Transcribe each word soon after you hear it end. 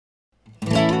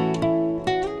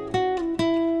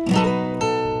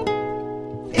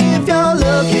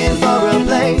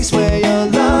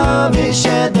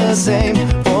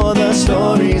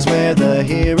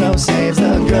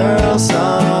world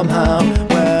somehow.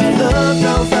 Well, look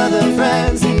no further,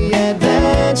 friends, the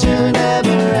adventure never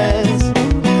ends.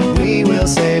 We will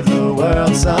save the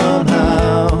world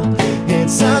somehow.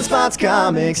 It's Sunspots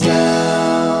Comics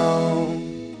now.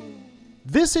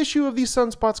 This issue of the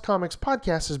Sunspots Comics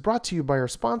podcast is brought to you by our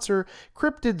sponsor,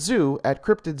 Cryptid Zoo at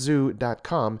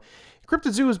cryptidzoo.com.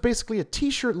 Cryptid Zoo is basically a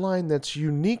t-shirt line that's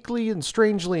uniquely and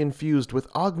strangely infused with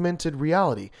augmented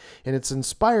reality, and it's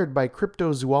inspired by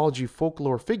cryptozoology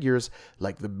folklore figures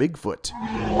like the Bigfoot.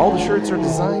 All the shirts are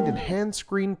designed and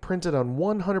hand-screen printed on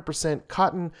 100%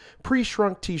 cotton,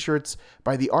 pre-shrunk t-shirts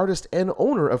by the artist and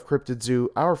owner of Cryptid Zoo,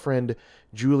 our friend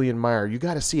Julian Meyer. You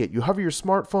got to see it. You hover your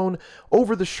smartphone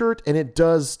over the shirt and it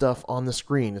does stuff on the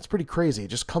screen. It's pretty crazy. It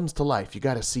just comes to life. You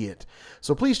got to see it.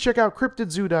 So please check out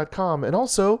cryptidzoo.com and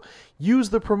also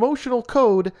use the promotional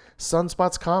code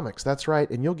SunspotsComics. That's right,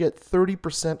 and you'll get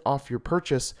 30% off your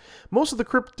purchase. Most of the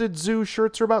Cryptid Zoo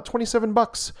shirts are about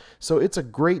 $27, so it's a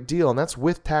great deal, and that's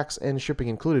with tax and shipping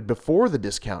included before the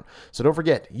discount. So don't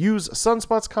forget, use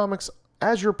Sunspots Comics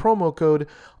as your promo code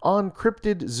on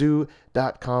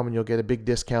cryptidzoo.com, and you'll get a big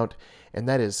discount, and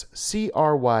that is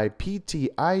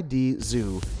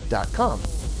cryptidzoo.com.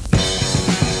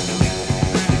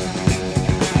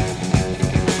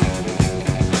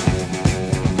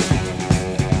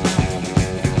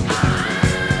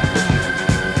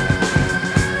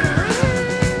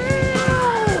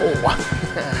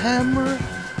 Hammer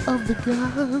of the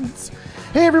gods.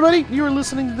 Hey everybody, you are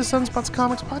listening to the Sunspots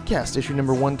Comics podcast, issue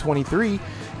number 123,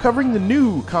 covering the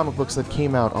new comic books that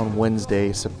came out on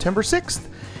Wednesday, September 6th.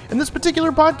 And this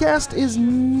particular podcast is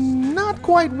not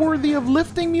quite worthy of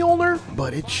lifting Mjolnir,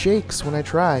 but it shakes when I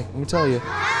try, let me tell you.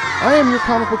 I am your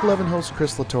Comic Book 11 host,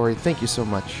 Chris Latore. Thank you so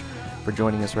much for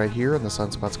joining us right here on the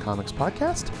Sunspots Comics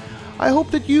podcast. I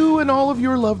hope that you and all of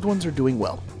your loved ones are doing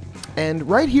well. And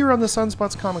right here on the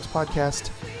Sunspots Comics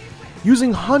podcast,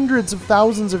 using hundreds of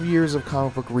thousands of years of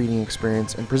comic book reading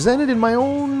experience and presented in my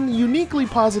own uniquely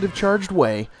positive charged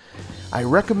way, I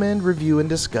recommend, review, and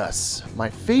discuss my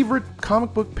favorite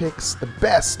comic book picks, the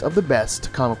best of the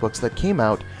best comic books that came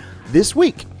out this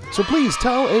week. So please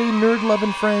tell a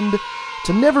nerd-loving friend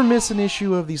to never miss an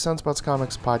issue of the Sunspots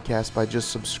Comics podcast by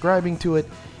just subscribing to it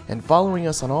and following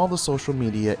us on all the social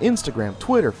media, Instagram,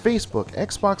 Twitter, Facebook,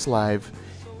 Xbox Live,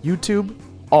 YouTube,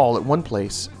 all at one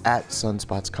place at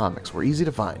Sunspots Comics. We're easy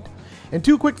to find. And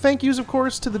two quick thank yous, of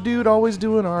course, to the dude always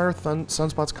doing our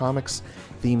Sunspots Comics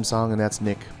theme song, and that's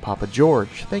Nick Papa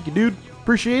George. Thank you, dude.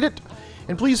 Appreciate it.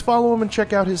 And please follow him and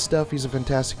check out his stuff. He's a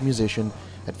fantastic musician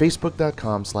at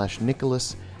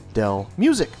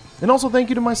facebook.com/NicholasDellMusic. And also thank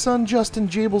you to my son, Justin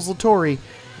Jables Latore.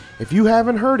 If you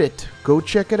haven't heard it, go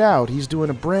check it out. He's doing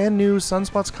a brand new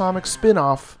Sunspots Comics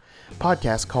spin-off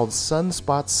podcast called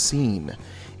Sunspots Scene.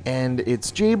 And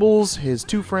it's Jables, his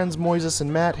two friends Moises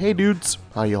and Matt. Hey dudes,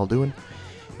 how y'all doing?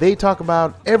 They talk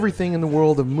about everything in the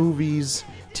world of movies,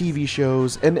 TV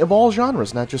shows, and of all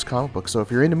genres, not just comic books. So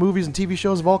if you're into movies and TV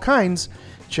shows of all kinds,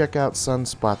 check out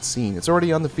Sunspots Scene. It's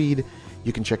already on the feed.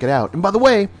 You can check it out. And by the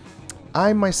way,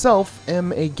 I myself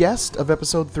am a guest of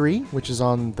episode 3, which is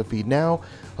on the feed now,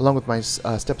 along with my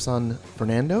stepson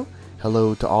Fernando.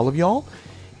 Hello to all of y'all.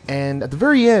 And at the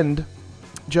very end,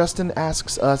 Justin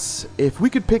asks us if we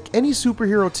could pick any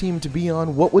superhero team to be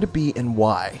on, what would it be and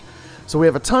why? So we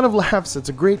have a ton of laughs. It's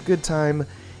a great good time.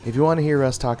 If you want to hear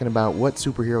us talking about what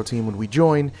superhero team would we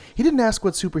join, he didn't ask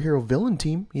what superhero villain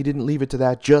team. He didn't leave it to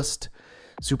that, just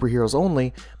superheroes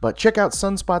only. But check out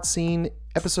Sunspot Scene,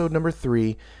 episode number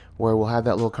 3, where we'll have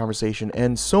that little conversation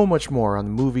and so much more on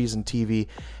the movies and TV.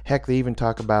 Heck, they even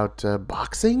talk about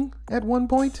boxing at one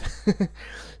point.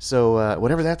 So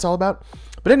whatever that's all about.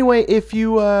 But anyway, if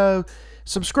you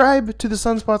subscribe to the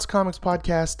Sunspots Comics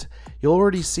podcast, you'll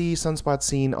already see Sunspot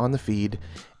Scene on the feed.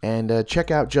 And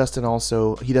check out Justin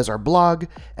also. He does our blog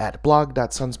at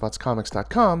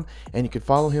blog.sunspotscomics.com, and you can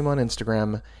follow him on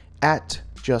Instagram at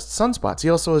justsunspots. He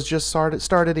also has just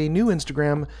started a new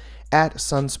Instagram at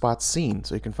Sunspots Scene,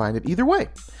 so you can find it either way.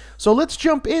 So let's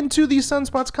jump into the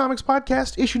Sunspots Comics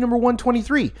podcast, issue number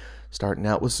 123, starting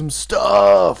out with some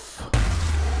stuff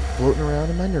floating around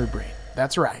in my nerd brain.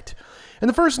 That's right. And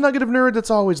the first nugget of nerd that's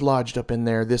always lodged up in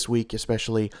there this week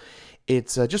especially,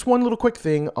 it's just one little quick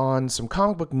thing on some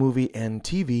comic book movie and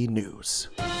TV news.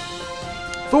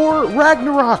 Thor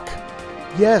Ragnarok!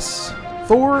 Yes,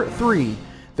 Thor 3.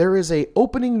 There is a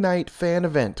opening night fan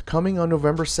event coming on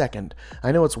November 2nd.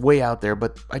 I know it's way out there,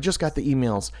 but I just got the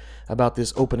emails about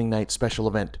this opening night special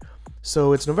event.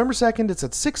 So it's November 2nd, it's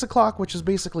at 6 o'clock, which is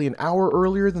basically an hour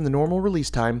earlier than the normal release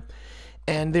time.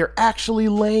 And they're actually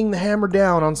laying the hammer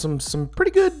down on some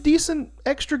pretty good, decent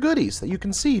extra goodies that you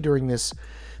can see during this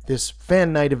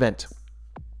fan night event.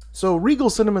 So Regal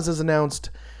Cinemas has announced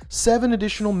 7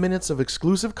 additional minutes of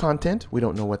exclusive content. We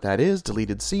don't know what that is,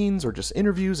 deleted scenes or just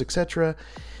interviews, etc.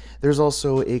 There's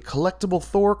also a collectible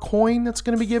Thor coin that's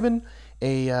going to be given,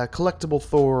 a collectible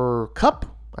Thor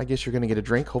cup. I guess you're going to get a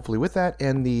drink, hopefully, with that,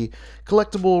 and the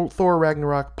collectible Thor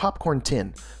Ragnarok popcorn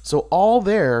tin. So all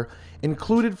there,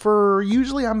 included for,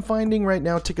 usually I'm finding right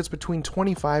now tickets between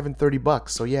 $25 and $30.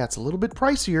 So yeah, it's a little bit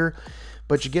pricier,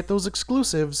 but you get those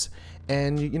exclusives,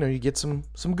 and you get some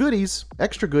goodies,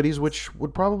 extra goodies, which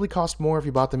would probably cost more if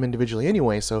you bought them individually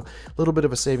anyway. So a little bit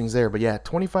of a savings there. But yeah,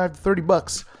 $25 to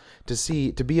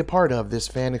 $30 to be a part of this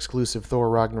fan exclusive Thor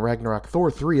Ragnarok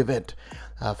Thor 3 event.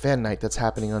 Fan night that's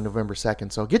happening on November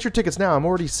 2nd. So get your tickets now. I'm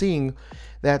already seeing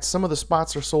that some of the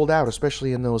spots are sold out,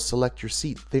 especially in those select your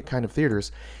seat kind of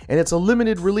theaters. And it's a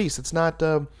limited release. It's not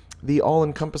the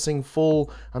all-encompassing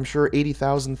full, I'm sure,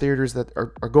 80,000 theaters that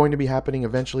are going to be happening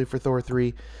eventually for Thor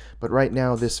 3. But right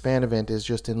now, this fan event is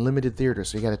just in limited theaters,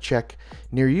 so you got to check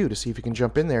near you to see if you can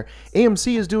jump in there.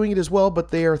 AMC is doing it as well, but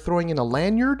they are throwing in a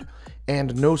lanyard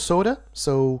and no soda.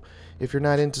 So if you're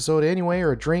not into soda anyway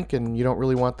or a drink and you don't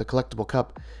really want the collectible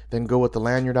cup, then go with the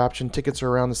lanyard option. Tickets are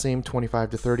around the same, $25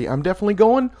 to $30. I'm definitely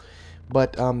going.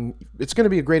 But it's going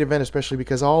to be a great event, especially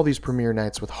because all these premiere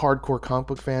nights with hardcore comic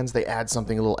book fans, they add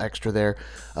something a little extra there.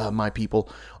 My people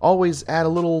always add a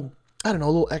little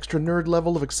extra nerd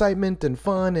level of excitement and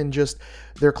fun, and just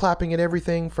they're clapping at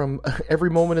everything from every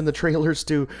moment in the trailers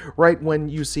to right when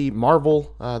you see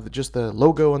Marvel, just the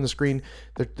logo on the screen,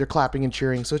 they're clapping and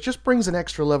cheering. So it just brings an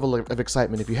extra level of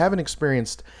excitement. If you haven't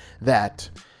experienced that,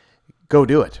 go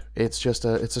do it. It's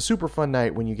a super fun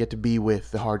night when you get to be with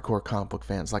the hardcore comic book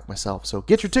fans like myself. So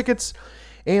get your tickets.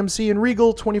 AMC and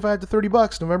Regal, $25 to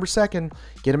 $30, November 2nd.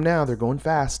 Get them now. They're going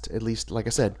fast. At least, like I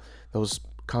said, those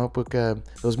comic book,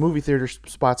 those movie theater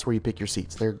spots where you pick your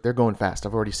seats, they're going fast.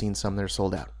 I've already seen some that are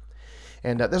sold out.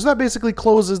 And that basically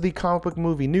closes the comic book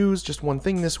movie news. Just one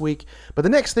thing this week. But the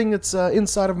next thing that's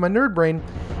inside of my nerd brain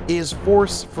is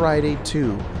Force Friday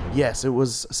 2. Yes, it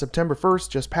was September 1st,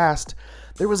 just passed.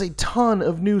 There was a ton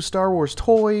of new Star Wars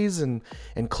toys and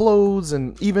clothes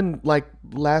and even like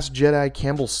Last Jedi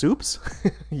Campbell soups.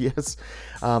 Yes.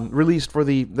 Released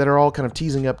that are all kind of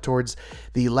teasing up towards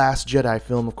the Last Jedi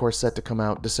film, of course, set to come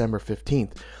out December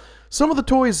 15th. Some of the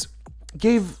toys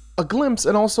gave a glimpse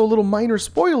and also little minor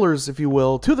spoilers, if you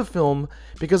will, to the film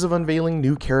because of unveiling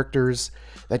new characters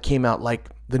that came out, like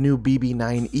the new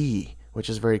BB-9E, which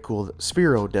is very cool.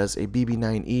 Sphero does a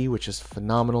BB-9E, which is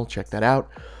phenomenal. Check that out.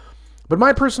 But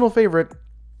my personal favorite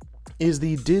is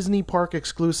the Disney Park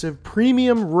exclusive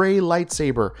premium Rey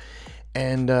lightsaber.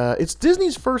 And it's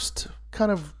Disney's first kind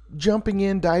of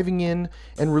diving in,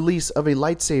 and release of a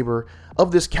lightsaber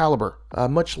of this caliber.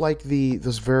 Much like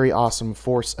this very awesome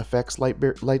Force FX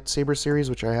lightsaber series,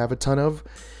 which I have a ton of.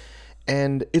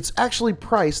 And it's actually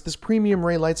priced, this premium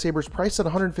Rey lightsaber is priced at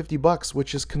 $150,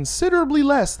 which is considerably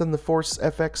less than the Force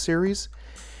FX series.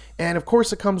 And of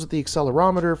course, it comes with the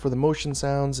accelerometer for the motion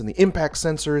sounds and the impact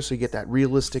sensors, so you get that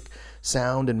realistic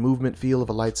sound and movement feel of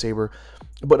a lightsaber.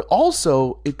 But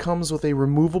also, it comes with a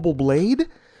removable blade,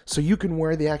 so you can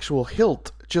wear the actual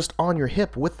hilt just on your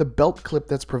hip with the belt clip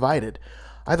that's provided.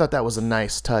 I thought that was a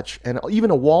nice touch. And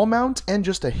even a wall mount and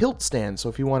just a hilt stand. So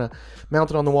if you want to mount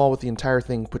it on the wall with the entire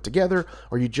thing put together,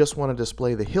 or you just want to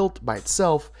display the hilt by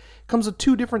itself, it comes with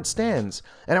 2 different stands.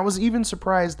 And I was even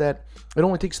surprised that it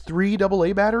only takes 3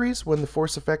 AA batteries when the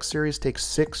Force FX series takes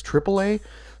 6 AAA.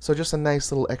 So just a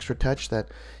nice little extra touch that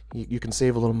you can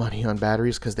save a little money on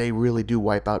batteries, because they really do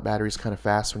wipe out batteries kind of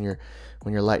fast when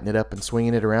you're lighting it up and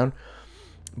swinging it around.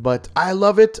 But I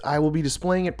love it. I will be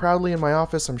displaying it proudly in my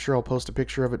office. I'm sure I'll post a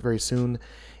picture of it very soon.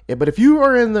 But if you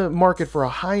are in the market for a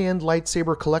high-end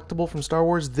lightsaber collectible from Star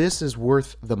Wars, this is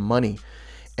worth the money.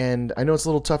 And I know it's a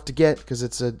little tough to get because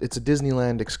it's a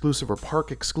Disneyland exclusive or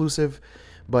park exclusive,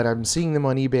 but I'm seeing them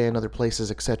on eBay and other places,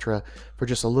 etc., for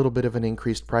just a little bit of an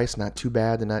increased price. Not too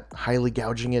bad. They're not highly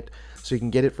gouging it, so you can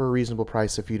get it for a reasonable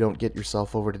price if you don't get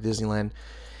yourself over to Disneyland.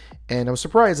 And I was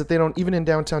surprised that they don't, even in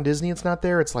downtown Disney, it's not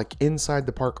there. It's like inside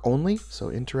the park only,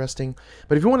 so interesting.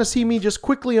 But if you want to see me just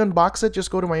quickly unbox it,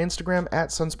 just go to my Instagram at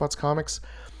Sunspots Comics.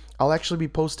 I'll actually be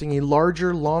posting a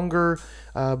larger, longer,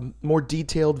 more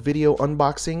detailed video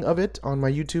unboxing of it on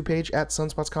my YouTube page at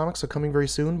Sunspots Comics, so coming very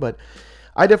soon. But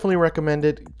I definitely recommend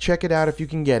it. Check it out if you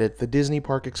can get it, the Disney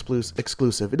Park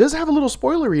exclusive. It does have a little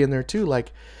spoilery in there too,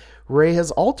 like Rey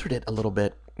has altered it a little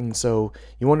bit. And so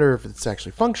you wonder if it's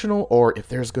actually functional, or if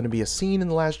there's going to be a scene in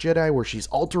The Last Jedi where she's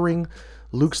altering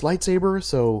Luke's lightsaber.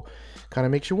 So kind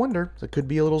of makes you wonder. So it could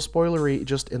be a little spoilery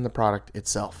just in the product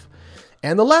itself.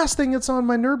 And the last thing that's on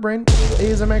my nerd brain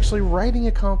is I'm actually writing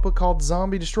a comic book called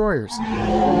Zombie Destroyers.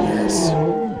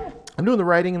 Yes. I'm doing the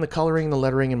writing and the coloring and the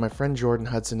lettering, and my friend Jordan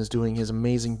Hudson is doing his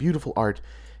amazing, beautiful art.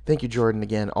 Thank you, Jordan,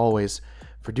 again, always,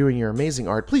 for doing your amazing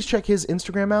art. Please check his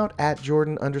Instagram out, at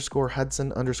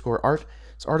Jordan_Hudson_art.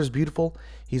 His art is beautiful.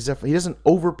 He doesn't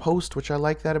overpost, which I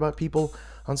like that about people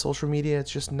on social media.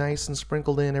 It's just nice and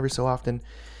sprinkled in every so often.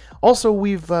 Also,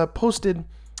 we've posted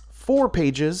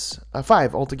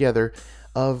 5 altogether,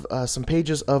 of some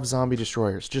pages of Zombie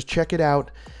Destroyers. Just check it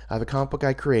out, the comic book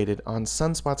I created, on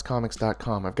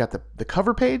sunspotscomics.com. I've got the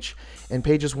cover page and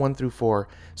pages 1 through 4,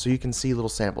 so you can see little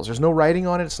samples. There's no writing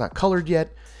on it. It's not colored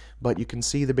yet, but you can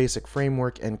see the basic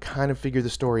framework and kind of figure the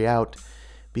story out,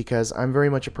 because I'm very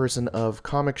much a person of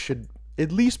comics should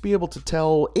at least be able to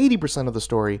tell 80% of the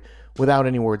story without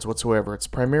any words whatsoever. It's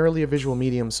primarily a visual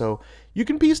medium, so you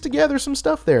can piece together some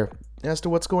stuff there as to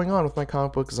what's going on with my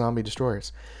comic book Zombie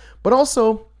Destroyers. But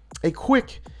also, a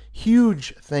quick,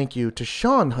 huge thank you to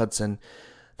Sean Hudson,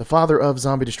 the father of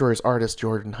Zombie Destroyers artist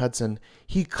Jordan Hudson.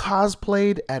 He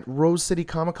cosplayed at Rose City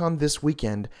Comic Con this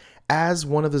weekend as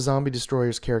one of the Zombie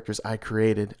Destroyers characters I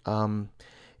created.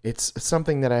 It's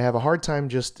something that I have a hard time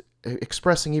just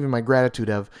expressing even my gratitude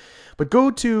of. But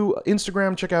go to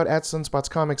Instagram, check out at Sunspots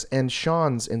Comics, and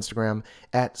Sean's Instagram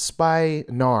at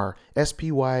Spynar,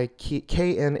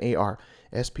 SPYKNAR.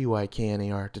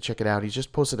 SPYKNAR, to check it out. He's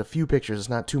just posted a few pictures. It's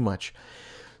not too much.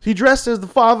 He dressed as the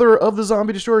father of the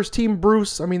Zombie Destroyers team,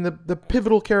 Bruce. I mean, the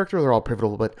pivotal character. They're all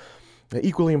pivotal, but the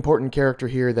equally important character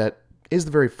here that is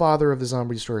the very father of the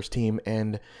Zombie Destroyers team.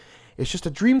 And it's just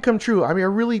a dream come true. I mean, I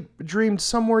really dreamed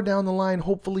somewhere down the line,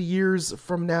 hopefully years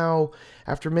from now,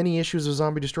 after many issues of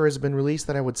Zombie Destroyers have been released,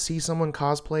 that I would see someone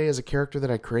cosplay as a character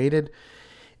that I created.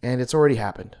 And it's already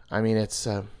happened. I mean,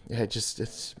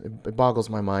 it boggles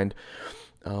my mind.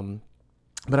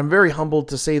 But I'm very humbled,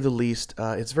 to say the least.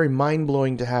 It's very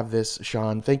mind-blowing to have this,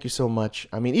 Sean. Thank you so much.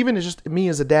 I mean, even as just me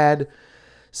as a dad,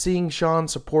 seeing Sean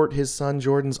support his son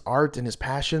Jordan's art and his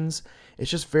passions,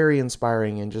 it's just very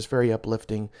inspiring and just very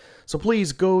uplifting. So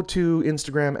please go to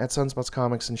Instagram at Sunspots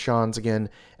Comics, and Sean's again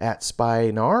at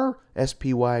Spynar,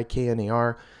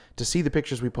 SPYKNAR, to see the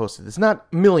pictures we posted. It's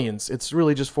not millions. It's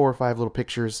really just 4 or 5 little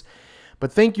pictures.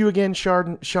 But thank you again,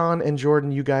 Sean and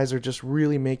Jordan. You guys are just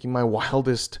really making my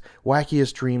wildest,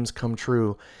 wackiest dreams come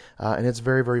true. And it's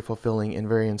very, very fulfilling and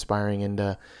very inspiring.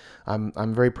 And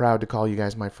I'm very proud to call you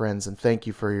guys my friends. And thank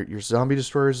you for your Zombie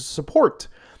Destroyers support.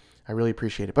 I really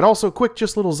appreciate it. But also, quick,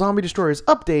 just little Zombie Destroyers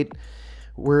update.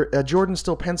 Where Jordan's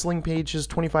still penciling pages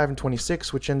 25 and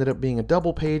 26, which ended up being a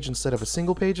double page instead of a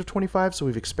single page of 25. So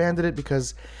we've expanded it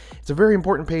because it's a very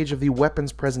important page of the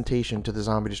weapons presentation to the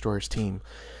Zombie Destroyers team.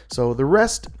 So the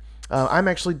rest, I'm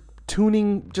actually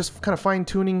just kind of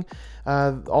fine-tuning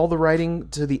all the writing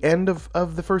to the end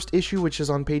of the first issue, which is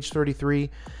on page 33.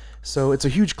 So it's a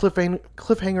huge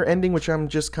cliffhanger ending, which I'm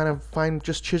just kind of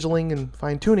chiseling and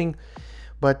fine-tuning.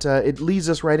 But it leads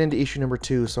us right into issue number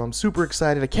 2, so I'm super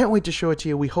excited. I can't wait to show it to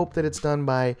you. We hope that it's done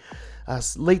by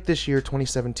late this year,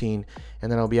 2017,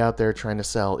 and then I'll be out there trying to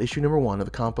sell issue number 1 of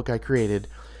the comic book I created,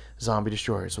 Zombie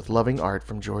Destroyers, with loving art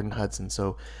from Jordan Hudson.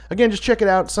 So, again, just check it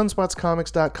out,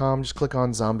 sunspotscomics.com. Just click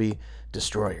on Zombie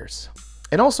Destroyers.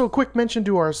 And also, a quick mention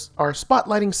to our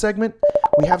spotlighting segment.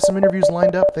 We have some interviews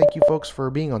lined up. Thank you, folks,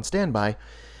 for being on standby.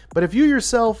 But if you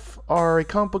yourself are a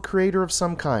comic book creator of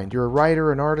some kind, you're a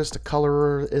writer, an artist, a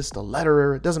colorist, a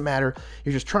letterer, it doesn't matter,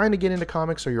 you're just trying to get into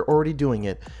comics or you're already doing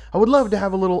it, I would love to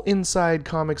have a little inside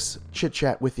comics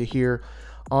chit-chat with you here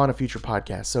on a future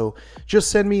podcast. So just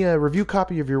send me a review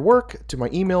copy of your work to my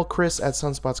email,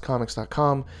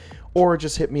 chris@sunspotscomics.com, or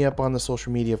just hit me up on the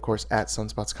social media, of course, at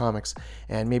Sunspots Comics,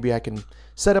 and maybe I can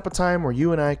set up a time where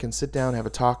you and I can sit down, have a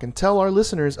talk, and tell our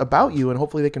listeners about you, and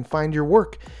hopefully they can find your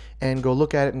work and go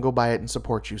look at it and go buy it and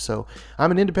support you. So I'm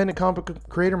an independent comic book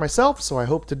creator myself, so I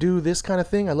hope to do this kind of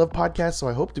thing. I love podcasts, so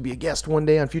I hope to be a guest one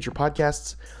day on future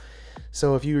podcasts.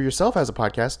 So if you yourself has a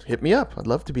podcast, hit me up. I'd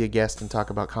love to be a guest and talk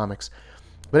about comics.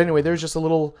 But anyway, there's just a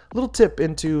little tip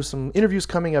into some interviews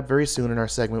coming up very soon in our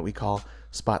segment we call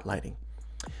Spotlighting.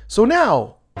 So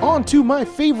now, on to my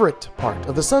favorite part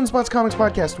of the Sunspots Comics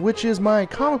podcast, which is my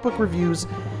comic book reviews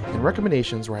and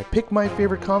recommendations, where I pick my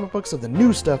favorite comic books of the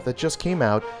new stuff that just came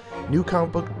out. New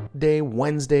Comic Book Day,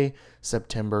 Wednesday,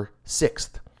 September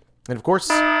 6th. And of course,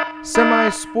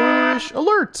 semi-spoilerish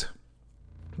alert!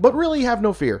 But really, have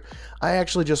no fear. I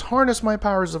actually just harness my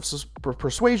powers of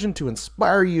persuasion to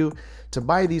inspire you to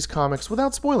buy these comics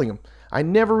without spoiling them. I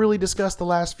never really discuss the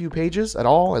last few pages at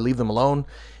all. I leave them alone.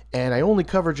 And I only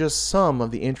cover just some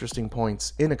of the interesting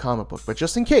points in a comic book. But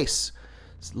just in case,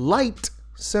 light,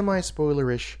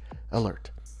 semi-spoilerish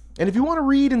alert. And if you want to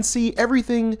read and see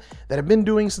everything that I've been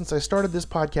doing since I started this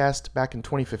podcast back in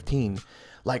 2015,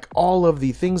 like all of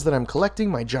the things that I'm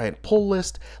collecting, my giant pull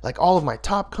list, like all of my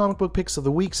top comic book picks of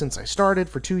the week since I started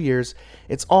for 2 years.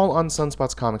 It's all on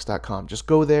sunspotscomics.com. Just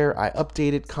go there. I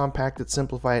update it, compact it,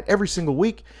 simplify it every single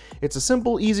week. It's a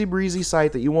simple, easy breezy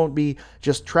site that you won't be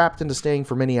just trapped into staying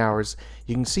for many hours.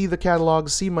 You can see the catalog,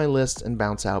 see my list, and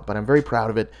bounce out, but I'm very proud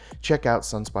of it. Check out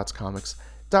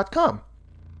sunspotscomics.com.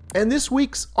 And this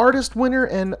week's artist winner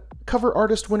and cover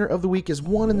artist winner of the week is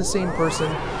one and the same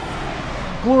person.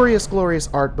 Glorious, glorious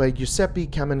art by Giuseppe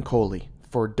Camuncoli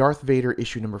for Darth Vader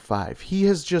issue number 5. He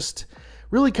has just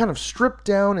really kind of stripped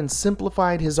down and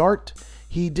simplified his art.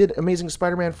 He did Amazing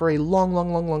Spider-Man for a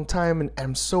long time, and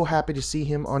I'm so happy to see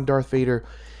him on Darth Vader.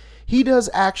 He does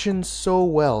action so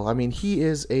well. I mean, he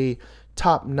is a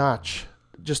top-notch,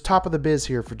 just top of the biz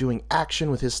here for doing action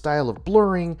with his style of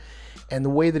blurring and the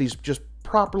way that he's just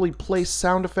properly placed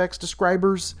sound effects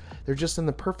describers. They're just in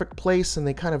the perfect place, and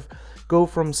they kind of go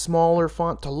from smaller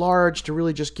font to large to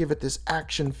really just give it this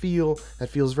action feel that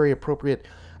feels very appropriate.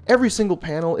 Every single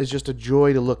panel is just a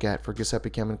joy to look at for Giuseppe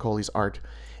Camuncoli's art.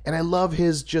 And I love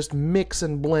his just mix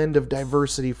and blend of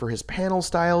diversity for his panel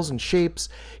styles and shapes.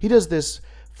 He does this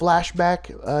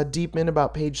flashback deep in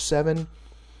about page 7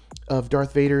 of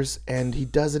Darth Vader's, and he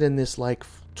does it in this like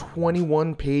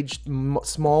 21 page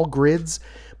small grids,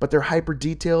 but they're hyper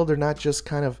detailed. They're not just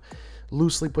kind of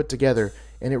loosely put together,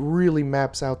 and it really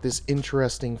maps out this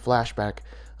interesting flashback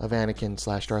of Anakin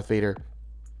 / Darth Vader.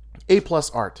 A+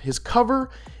 art. His cover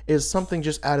is something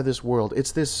just out of this world.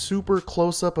 It's this super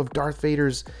close-up of Darth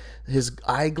Vader's his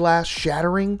eyeglass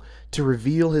shattering to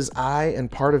reveal his eye and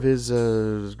part of his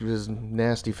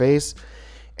nasty face,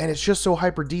 and it's just so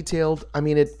hyper detailed. I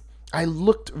mean, I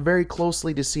looked very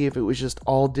closely to see if it was just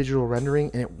all digital rendering,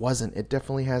 and it wasn't. It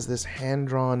definitely has this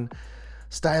hand-drawn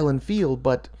style and feel,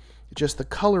 but just the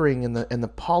coloring and the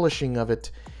polishing of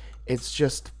it, it's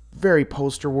just very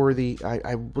poster-worthy.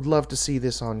 I would love to see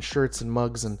this on shirts and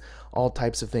mugs and all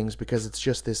types of things, because it's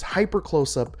just this hyper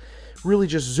close-up, really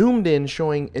just zoomed in,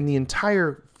 showing in the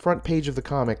entire front page of the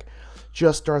comic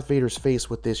just Darth Vader's face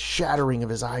with this shattering of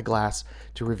his eyeglass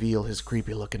to reveal his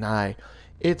creepy-looking eye.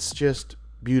 It's just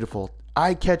beautiful,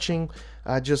 eye-catching,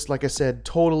 just like I said,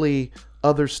 totally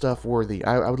other stuff worthy.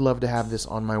 I would love to have this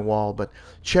on my wall, but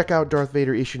check out Darth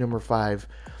Vader issue number 5,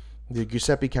 the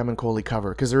Giuseppe Camuncoli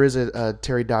cover, because there is a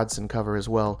Terry Dodson cover as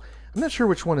well. I'm not sure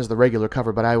which one is the regular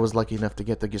cover, but I was lucky enough to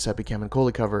get the Giuseppe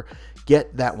Camuncoli cover.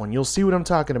 Get that one. You'll see what I'm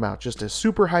talking about. Just a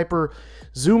super hyper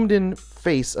zoomed in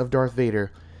face of Darth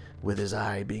Vader with his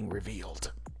eye being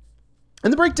revealed.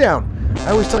 And the breakdown.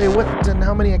 I always tell you what and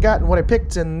how many I got and what I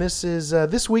picked, and this is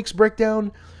this week's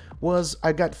breakdown was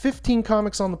I got 15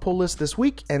 comics on the pull list this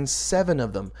week, and 7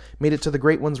 of them made it to the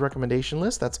Great Ones recommendation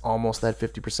list. That's almost that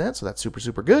 50%, so that's super,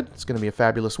 super good. It's going to be a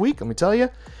fabulous week, let me tell you.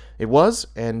 It was,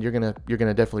 and you're gonna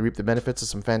definitely reap the benefits of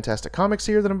some fantastic comics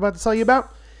here that I'm about to tell you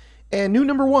about. And new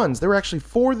number ones, there were actually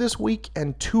 4 this week,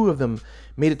 and 2 of them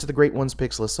made it to the Great Ones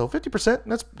picks list. So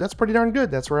 50%, that's pretty darn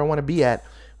good. That's where I want to be at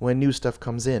when new stuff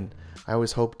comes in. I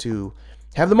always hope to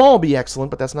have them all be excellent,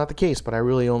 but that's not the case. But I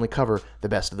really only cover the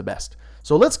best of the best.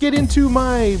 So let's get into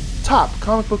my top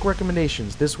comic book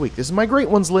recommendations this week. This is my Great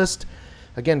Ones list,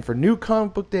 again, for New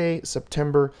Comic Book Day,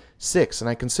 September 6th. And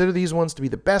I consider these ones to be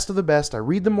the best of the best. I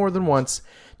read them more than once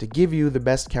to give you the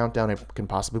best countdown I can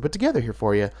possibly put together here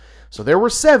for you. So there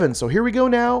were 7. So here we go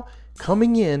now.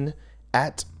 Coming in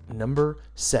at number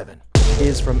 7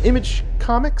 is from Image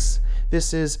Comics.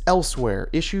 This is Elsewhere,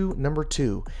 issue number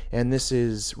 2. And this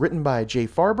is written by Jay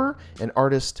Farber and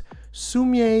artist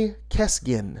Sumie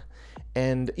Kesgin.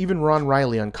 And even Ron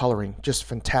Riley on coloring. Just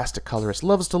fantastic colorist.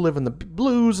 Loves to live in the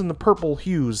blues and the purple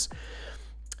hues.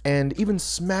 And even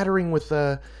smattering with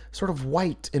sort of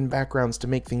white in backgrounds to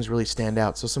make things really stand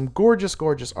out. So some gorgeous,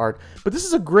 gorgeous art. But this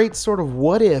is a great sort of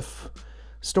what-if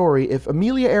story. If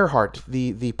Amelia Earhart,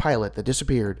 the pilot that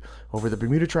disappeared over the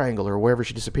Bermuda Triangle or wherever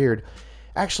she disappeared,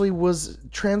 actually was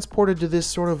transported to this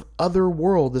sort of other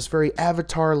world, this very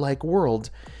Avatar-like world,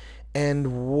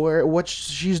 and what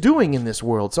she's doing in this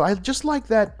world. So I just like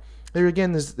that there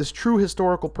again is this true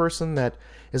historical person that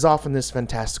is off in this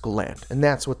fantastical land. And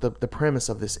that's what the premise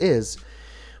of this is.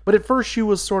 But at first she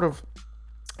was sort of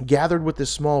gathered with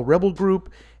this small rebel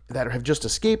group that have just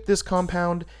escaped this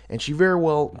compound, and she very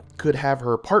well could have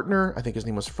her partner, I think his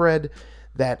name was Fred,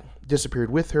 that disappeared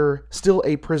with her, still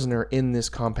a prisoner in this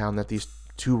compound that these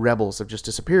 2 rebels have just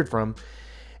disappeared from.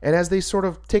 And as they sort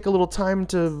of take a little time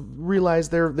to realize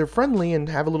they're friendly and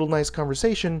have a little nice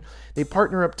conversation, they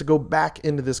partner up to go back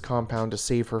into this compound to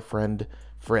save her friend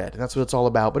Fred. And that's what it's all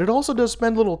about. But it also does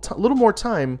spend a little more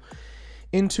time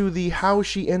into the how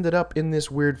she ended up in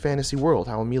this weird fantasy world,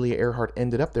 how Amelia Earhart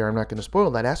ended up there. I'm not going to spoil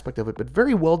that aspect of it, but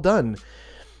very well done.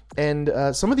 And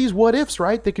some of these what ifs,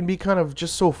 right? They can be kind of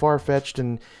just so far fetched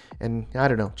and I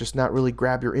don't know, just not really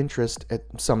grab your interest at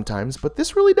sometimes. But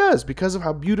this really does, because of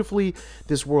how beautifully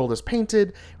this world is painted.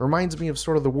 It reminds me of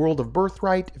sort of the world of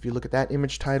Birthright. If you look at that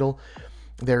image title,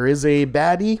 there is a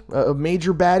baddie, a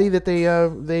major baddie that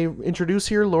they introduce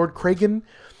here, Lord Kragan.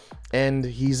 And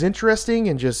he's interesting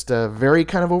and just a very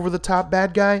kind of over-the-top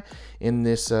bad guy in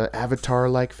this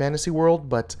Avatar-like fantasy world.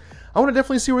 But I want to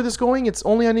definitely see where this is going. It's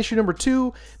only on issue number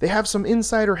 2. They have some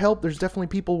insider help. There's definitely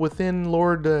people within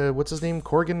Lord, what's his name,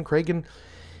 Kragan,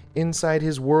 inside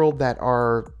his world that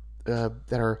are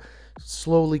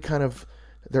slowly kind of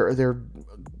they're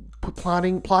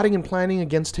plotting and planning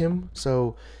against him.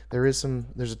 So there's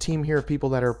a team here of people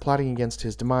that are plotting against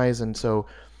his demise, and so.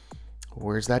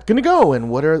 Where's that going to go? And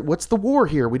what's the war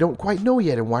here? We don't quite know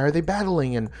yet. And why are they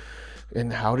battling?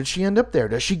 And how did she end up there?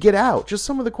 Does she get out? Just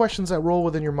some of the questions that roll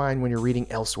within your mind when you're reading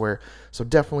elsewhere. So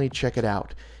definitely check it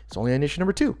out. It's only on issue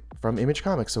number 2 from Image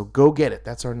Comics, so go get it.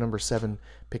 That's our number 7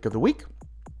 pick of the week.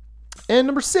 And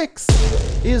number 6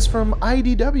 is from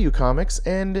IDW Comics,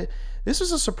 and this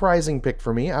was a surprising pick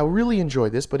for me. I really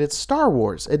enjoyed this, but it's Star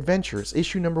Wars Adventures,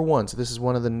 issue number 1. So this is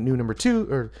one of the new number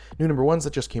 1s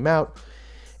that just came out.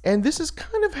 And this is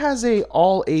kind of has a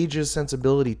all ages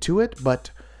sensibility to it, but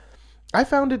I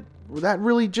found it that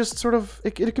really just sort of,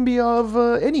 it can be of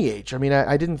any age. I mean,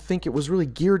 I didn't think it was really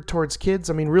geared towards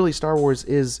kids. I mean, really Star Wars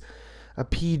is a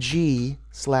PG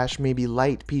 / maybe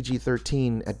light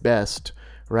PG-13 at best,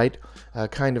 right?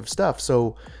 Kind of stuff.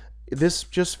 So this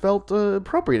just felt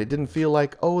appropriate. It didn't feel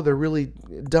like, oh, they're really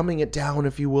dumbing it down,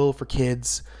 if you will, for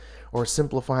kids, or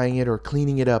simplifying it or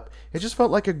cleaning it up. It just felt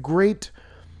like a great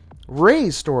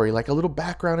Rey's story, like a little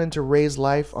background into Rey's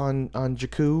life on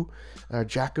Jakku,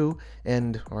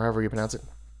 and or however you pronounce it.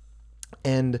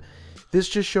 And this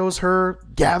just shows her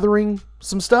gathering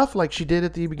some stuff like she did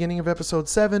at the beginning of episode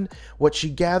 7. What she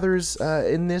gathers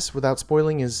in this, without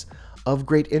spoiling, is of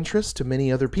great interest to many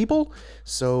other people.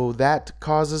 So that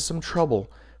causes some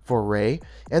trouble for Rey.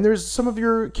 And there's some of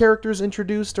your characters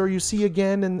introduced or you see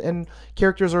again, and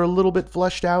characters are a little bit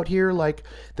fleshed out here, like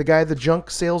the junk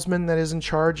salesman that is in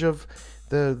charge of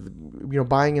the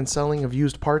buying and selling of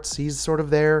used parts. He's sort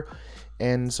of there,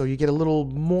 and so you get a little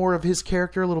more of his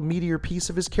character, a little meatier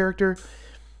piece of his character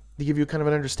to give you kind of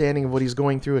an understanding of what he's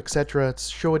going through, etc. To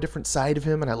show a different side of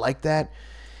him, and I like that.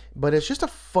 But it's just a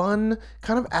fun,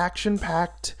 kind of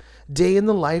action-packed day in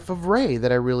the life of Rey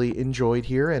that I really enjoyed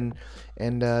here, and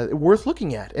worth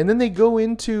looking at. And then they go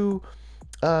into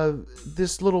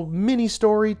this little mini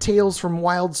story, Tales from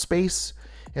Wild Space,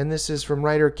 and this is from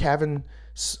writer Cavan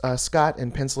Scott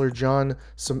and penciler John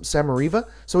Samariva.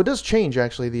 So it does change,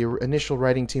 actually. The initial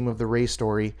writing team of the Rey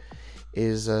story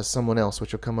is someone else,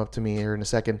 which will come up to me here in a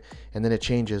second, and then it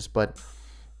changes. But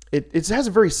it has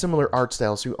a very similar art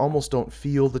style, so you almost don't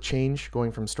feel the change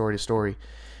going from story to story.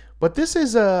 But this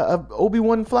is a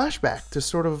Obi-Wan flashback to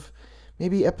sort of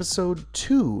maybe episode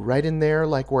 2, right in there,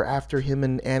 like where after him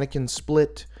and Anakin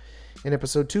split in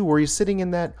episode 2, where he's sitting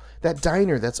in that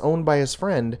diner that's owned by his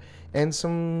friend, and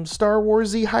some Star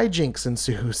Wars-y hijinks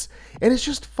ensues. And it's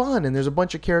just fun, and there's a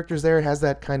bunch of characters there. It has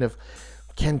that kind of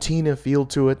cantina feel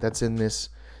to it that's in this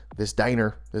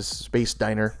diner, this space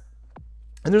diner.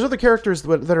 And there's other characters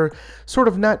that are sort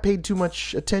of not paid too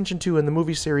much attention to in the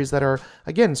movie series that are,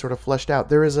 again, sort of fleshed out.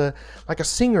 There is a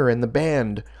singer in the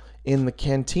band in the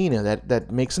cantina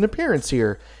that makes an appearance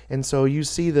here. And so you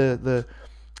see the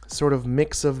sort of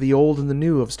mix of the old and the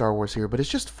new of Star Wars here. But it's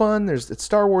just fun. It's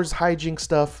Star Wars hijink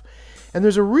stuff. And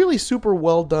there's a really super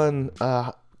well done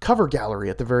cover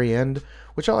gallery at the very end,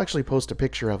 which I'll actually post a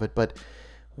picture of it. But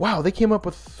wow, they came up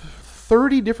with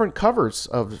 30 different covers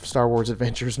of Star Wars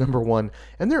Adventures #1,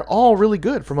 and they're all really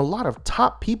good from a lot of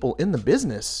top people in the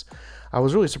business. I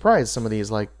was really surprised. Some of these,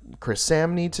 like Chris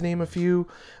Samney, to name a few,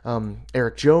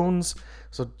 Eric Jones.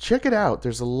 So check it out.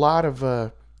 There's a lot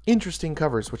of interesting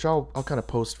covers, which I'll kind of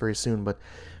post very soon. But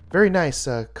very nice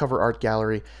cover art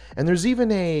gallery. And there's even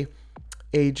a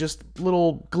just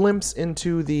little glimpse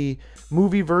into the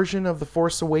movie version of the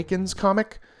Force Awakens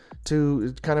comic,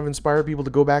 to kind of inspire people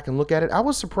to go back and look at it. I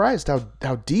was surprised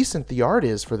how decent the art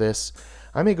is for this.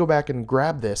 I may go back and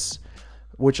grab this,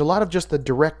 which a lot of just the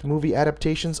direct movie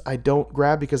adaptations I don't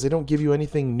grab because they don't give you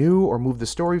anything new or move the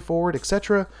story forward,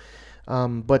 etc.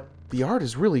 But the art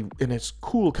is really in its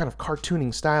cool kind of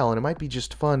cartooning style, and it might be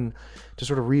just fun to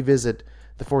sort of revisit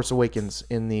The Force Awakens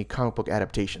in the comic book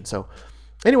adaptation. So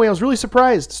Anyway, I was really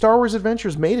surprised. Star Wars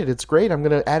Adventures made it. It's great. I'm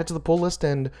going to add it to the pull list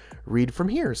and read from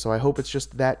here. So I hope it's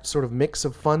just that sort of mix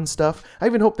of fun stuff. I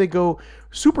even hope they go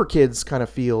Super Kids kind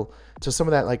of feel to some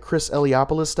of that like Chris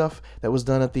Eliopoulos stuff that was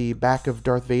done at the back of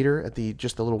Darth Vader, at the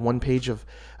just a little one page of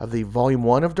the Volume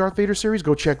 1 of Darth Vader series.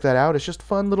 Go check that out. It's just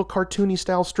fun little cartoony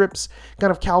style strips, kind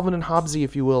of Calvin and Hobbesy,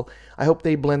 if you will. I hope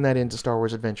they blend that into Star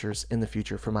Wars Adventures in the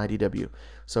future from IDW.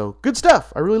 So good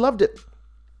stuff. I really loved it.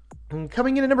 And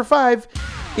coming in at number 5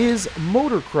 is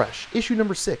Motor Crush, issue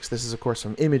number 6. This is, of course,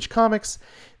 from Image Comics.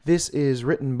 This is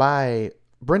written by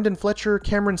Brendan Fletcher,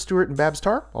 Cameron Stewart, and Babs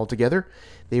Tarr all together.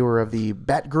 They were of the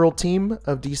Batgirl team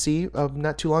of DC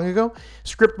not too long ago.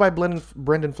 Script by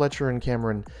Brendan Fletcher and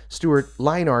Cameron Stewart.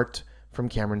 Line art from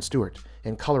Cameron Stewart.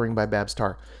 And coloring by Babs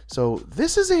Tarr. So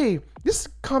this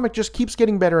comic just keeps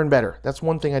getting better and better. That's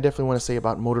one thing I definitely want to say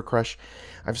about Motor Crush.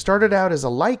 I've started out as a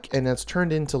like, and it's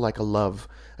turned into like a love.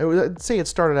 I would say it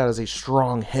started out as a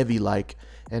strong, heavy like,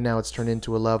 and now it's turned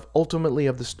into a love. Ultimately,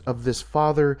 of this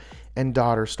father and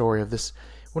daughter story of this,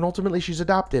 when ultimately she's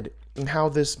adopted, and how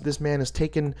this man has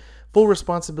taken full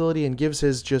responsibility and gives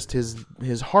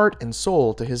his heart and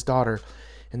soul to his daughter.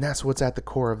 And that's what's at the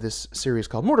core of this series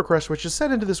called Motor Crush, which is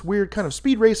set into this weird kind of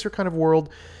speed racer kind of world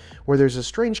where there's a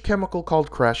strange chemical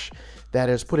called crush that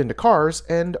is put into cars,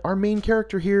 and our main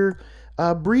character here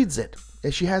breathes it.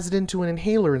 And she has it into an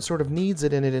inhaler and sort of needs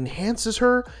it, and it enhances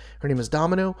her. Her name is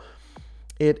Domino.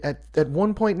 It, at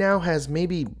one point now, has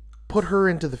maybe put her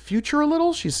into the future a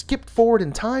little. She's skipped forward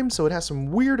in time, so it has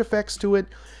some weird effects to it.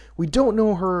 We don't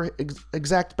know her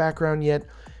exact background yet,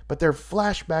 but they're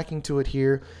flashbacking to it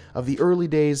here of the early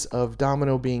days of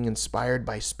Domino being inspired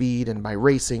by speed and by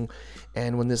racing,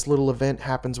 and when this little event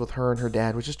happens with her and her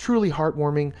dad, which is truly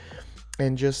heartwarming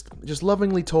and just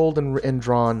lovingly told and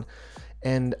drawn.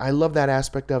 And I love that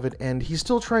aspect of it. And he's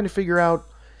still trying to figure out,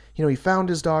 he found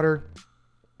his daughter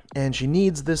and she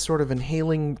needs this sort of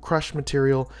inhaling crush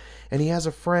material. And he has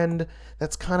a friend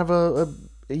that's kind of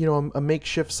a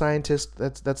makeshift scientist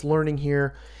that's learning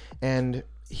here. And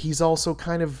he's also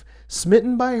kind of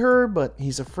smitten by her, but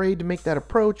he's afraid to make that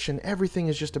approach. And everything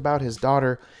is just about his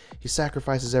daughter. He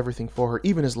sacrifices everything for her,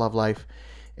 even his love life.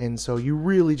 And so you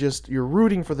really you're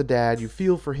rooting for the dad. You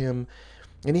feel for him.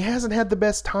 And he hasn't had the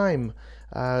best time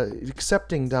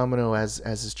accepting Domino as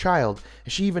his child.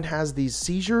 She even has these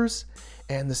seizures,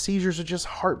 and the seizures are just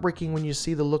heartbreaking when you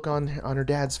see the look on her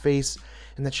dad's face,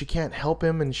 and that she can't help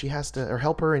him, and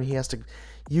help her, and he has to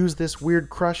use this weird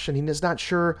crush, and he's not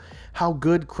sure how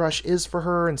good crush is for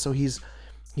her, and so he's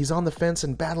on the fence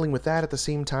and battling with that at the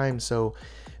same time. So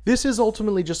this is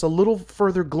ultimately just a little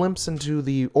further glimpse into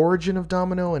the origin of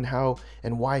Domino and how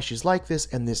and why she's like this,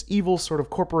 and this evil sort of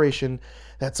corporation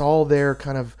that's all there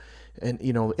kind of, and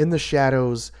in the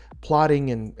shadows,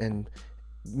 plotting and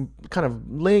kind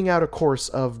of laying out a course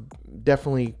of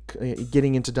definitely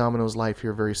getting into Domino's life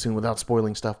here very soon without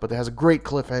spoiling stuff, but it has a great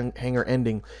cliffhanger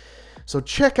ending. So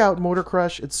check out Motor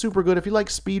Crush. It's super good. If you like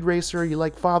Speed Racer, you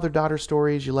like father-daughter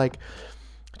stories, you like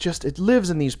it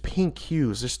lives in these pink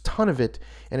hues. There's a ton of it,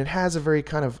 and it has a very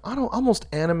kind of, almost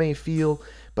anime feel,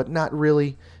 but not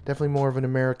really. Definitely more of an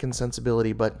American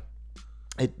sensibility, but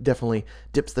it definitely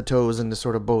dips the toes into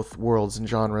sort of both worlds and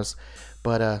genres.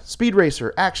 But Speed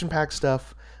Racer, action-packed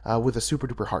stuff with a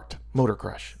super-duper heart. Motor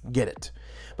Crush. Get it.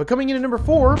 But coming in at number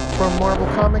 4 from Marvel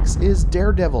Comics is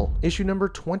Daredevil, issue number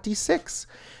 26.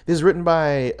 This is written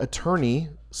by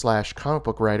attorney/comic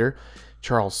book writer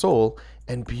Charles Soule,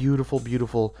 and beautiful,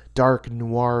 beautiful dark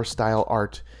noir style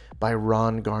art by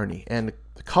Ron Garney. And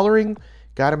the coloring,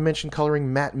 gotta mention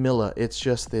coloring, Matt Milla. It's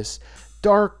just this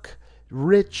dark,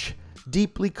 rich,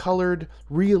 deeply colored,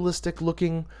 realistic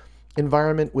looking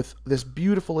environment with this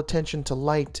beautiful attention to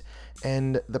light,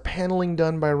 and the paneling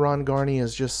done by Ron Garney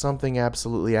is just something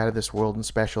absolutely out of this world and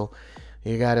special.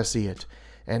 You gotta see it.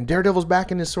 And Daredevil's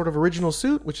back in his sort of original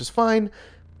suit, which is fine.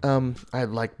 I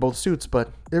like both suits,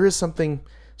 but there is something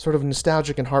sort of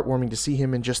nostalgic and heartwarming to see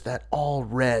him in just that all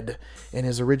red in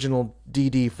his original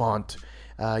DD font.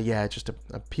 It just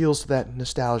appeals to that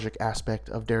nostalgic aspect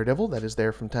of Daredevil that is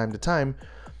there from time to time.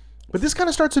 But this kind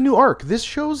of starts a new arc. This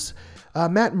shows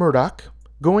Matt Murdock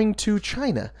going to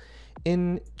China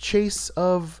in chase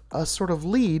of a sort of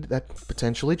lead, that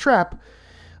potentially trap,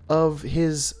 of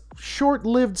his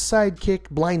short-lived sidekick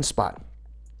Blind Spot.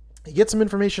 He gets some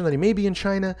information that he may be in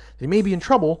China, that he may be in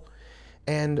trouble,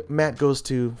 and Matt goes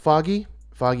to Foggy.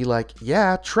 Foggy like,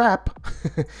 yeah, trap.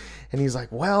 And he's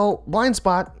like, well, Blind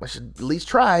Spot, I should at least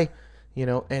try.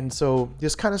 And so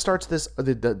this kind of starts this,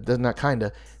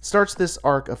 starts this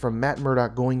arc from Matt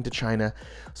Murdock going to China.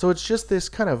 So it's just this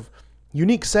kind of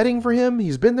unique setting for him.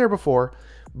 He's been there before,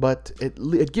 but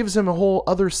it gives him a whole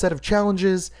other set of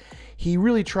challenges. He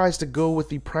really tries to go with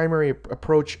the primary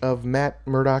approach of Matt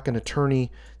Murdock, an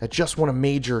attorney that just won a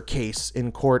major case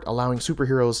in court, allowing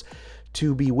superheroes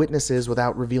to be witnesses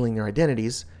without revealing their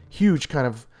identities. Huge kind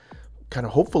of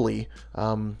hopefully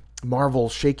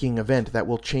Marvel-shaking event that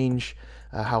will change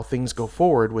how things go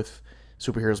forward with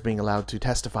superheroes being allowed to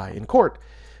testify in court.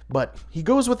 But he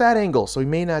goes with that angle, so he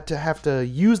may not have to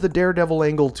use the Daredevil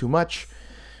angle too much,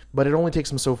 but it only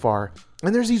takes him so far.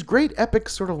 And there's these great epic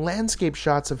sort of landscape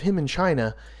shots of him in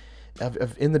China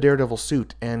in the Daredevil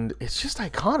suit, and it's just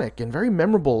iconic and very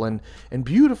memorable and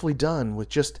beautifully done with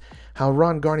just how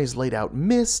Ron Garney's laid out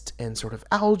mist and sort of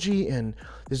algae and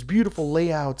this beautiful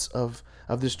layouts of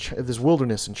this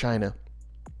wilderness in China.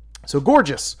 So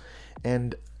gorgeous,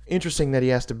 and interesting that he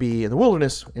has to be in the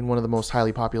wilderness in one of the most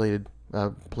highly populated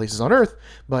places on Earth,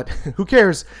 but who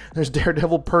cares? There's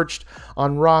Daredevil perched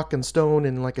on rock and stone,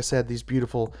 and like I said, these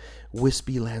beautiful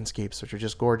wispy landscapes, which are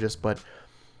just gorgeous. But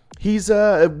he's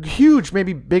a huge,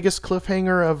 maybe biggest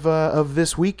cliffhanger of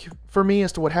this week for me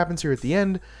as to what happens here at the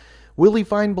end. Will he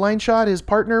find Blindshot, his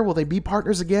partner? Will they be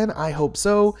partners again? I hope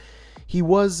so. He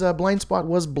was, Blindspot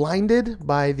was blinded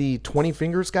by the 20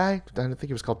 fingers guy. I don't think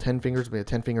it was called 10 fingers, but he had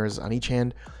 10 fingers on each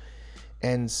hand.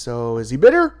 And so is he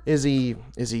bitter? Is he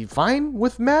fine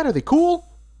with Matt? Are they cool?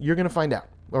 You're going to find out,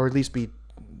 or at least be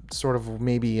sort of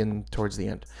maybe in towards the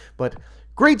end. But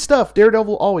great stuff.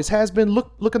 Daredevil always has been.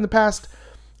 Look in the past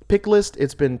pick list.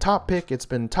 It's been top pick. It's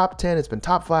been top 10. It's been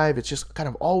top 5. It's just kind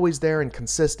of always there and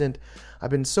consistent. I've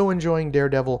been so enjoying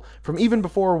Daredevil from even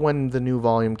before when the new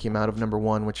volume came out of number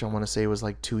 1, which I want to say was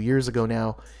like 2 years ago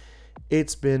now.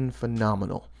 It's been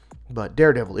phenomenal. But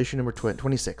Daredevil, issue number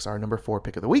 26, our number 4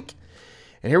 pick of the week.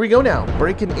 And here we go now,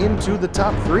 breaking into the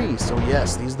top 3. So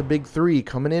yes, these are the big 3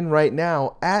 coming in right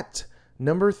now. At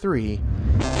number 3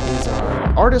 is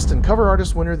our artist and cover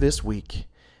artist winner this week,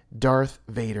 Darth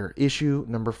Vader, issue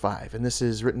number 5. And this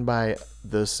is written by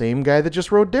the same guy that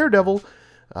just wrote Daredevil,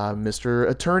 Mr.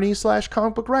 Attorney /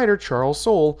 comic book writer Charles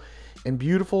Soule, and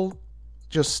beautiful,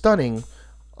 just stunning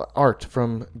art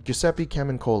from Giuseppe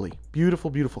Camuncoli. Beautiful,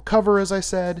 beautiful cover, as I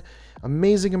said.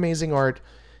 Amazing, amazing art.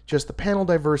 Just the panel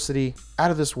diversity,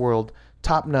 out of this world,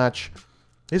 top notch.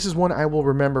 This is one I will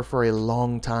remember for a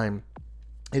long time.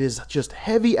 It is just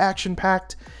heavy action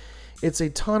packed. It's a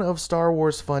ton of Star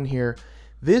Wars fun here.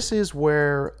 This is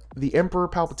where the Emperor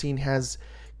Palpatine has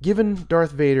given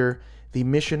Darth Vader the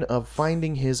mission of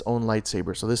finding his own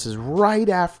lightsaber. So this is right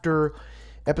after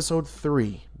episode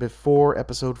 3, before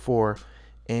episode 4,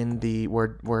 and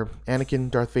where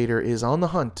Anakin Darth Vader is on the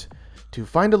hunt to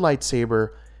find a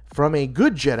lightsaber from a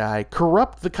good Jedi,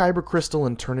 corrupt the Kyber crystal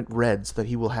and turn it red so that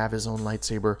he will have his own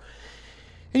lightsaber.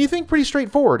 And you think pretty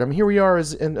straightforward. I mean, here we are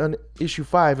as in issue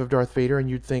 5 of Darth Vader, and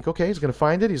you'd think, okay, he's going to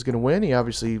find it, he's going to win. He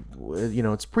obviously,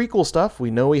 it's prequel stuff.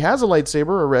 We know he has a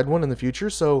lightsaber, a red one in the future,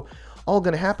 so all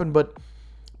going to happen. But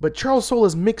Charles Soule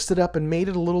has mixed it up and made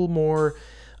it a little more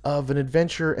of an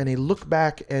adventure and a look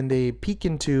back and a peek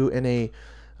into and a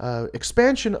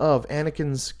expansion of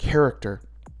Anakin's character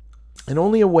in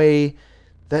only a way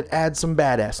that adds some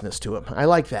badassness to him. I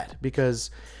like that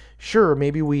because, sure,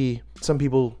 maybe some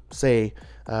people say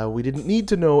we didn't need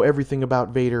to know everything about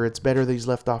Vader. It's better that he's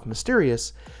left off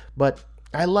mysterious. But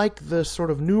I like the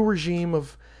sort of new regime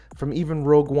from even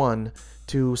Rogue One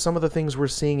to some of the things we're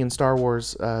seeing in Star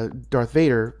Wars Darth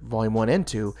Vader, Volume 1 and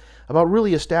 2, about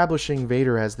really establishing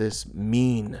Vader as this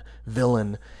mean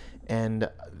villain. And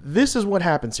this is what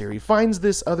happens here. He finds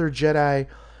this other Jedi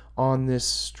on this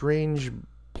strange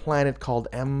planet called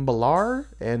Ambalar,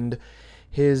 and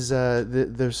his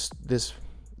there's this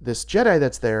Jedi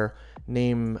that's there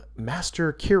named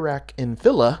Master Kirak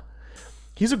Infilla.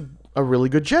 He's a really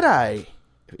good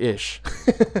Jedi-ish.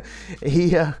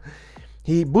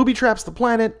 He booby traps the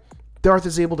planet. Darth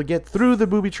is able to get through the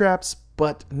booby traps,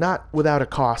 but not without a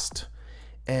cost.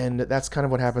 And that's kind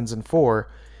of what happens in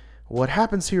 4. What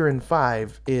happens here in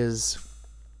 5 is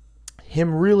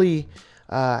him really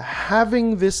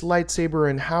having this lightsaber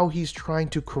and how he's trying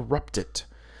to corrupt it.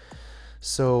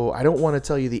 So I don't want to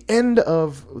tell you the end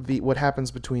of what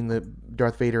happens between the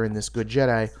Darth Vader and this good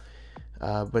Jedi,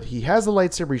 but he has the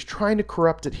lightsaber. He's trying to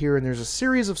corrupt it here, and there's a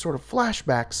series of sort of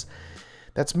flashbacks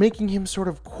that's making him sort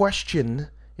of question,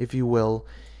 if you will,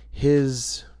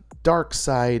 his dark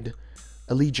side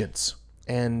allegiance.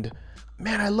 And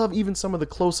man, I love even some of the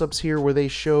close-ups here where they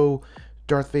show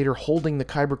Darth Vader holding the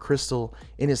Kyber crystal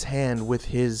in his hand with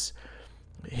his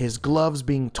gloves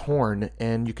being torn,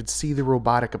 and you could see the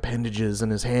robotic appendages in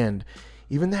his hand.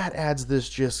 Even that adds this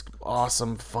just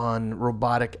awesome, fun,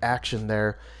 robotic action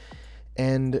there.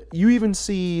 And you even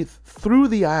see through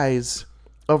the eyes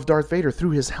of Darth Vader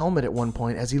through his helmet at one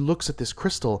point as he looks at this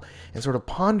crystal and sort of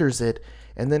ponders it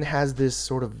and then has this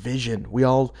sort of vision. We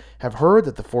all have heard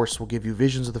that the Force will give you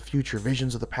visions of the future,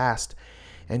 visions of the past.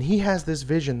 And he has this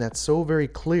vision that's so very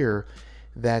clear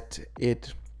that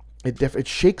it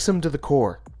shakes him to the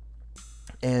core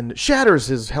and shatters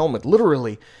his helmet,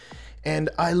 literally. And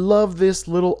I love this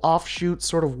little offshoot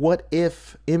sort of what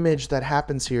if image that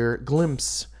happens here,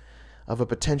 glimpse of a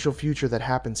potential future that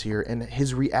happens here and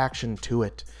his reaction to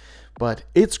it. But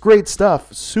it's great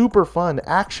stuff, super fun,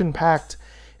 action-packed,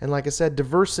 and like I said,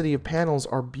 diversity of panels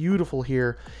are beautiful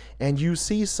here. And you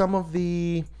see some of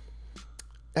the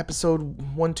episode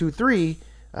 1, 2, 3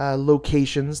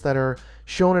 locations that are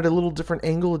shown at a little different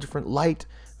angle, a different light,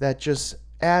 that just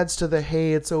adds to the,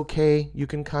 hey, it's okay, you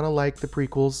can kind of like the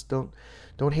prequels,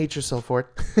 don't hate yourself for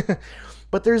it.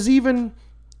 But there's even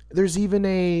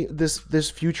this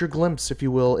future glimpse, if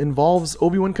you will, involves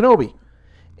Obi-Wan Kenobi,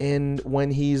 and when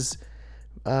he's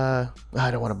I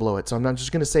don't want to blow it, so I'm not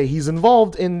just going to say he's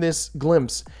involved in this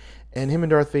glimpse, and him and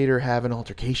Darth Vader have an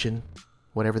altercation,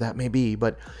 whatever that may be.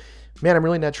 But man, I'm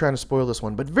really not trying to spoil this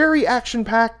one, but very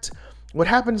action-packed. What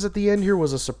happens at the end here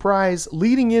was a surprise,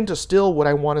 leading into still what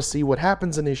I want to see, what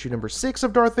happens in issue number 6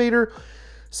 of Darth Vader.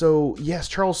 So yes,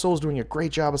 Charles Soule's doing a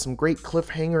great job of some great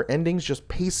cliffhanger endings, just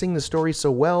pacing the story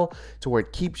so well to where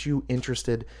it keeps you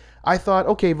interested. I thought,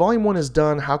 okay, Volume 1 is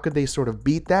done. How could they sort of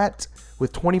beat that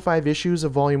with 25 issues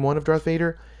of Volume 1 of Darth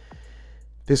Vader?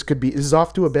 This is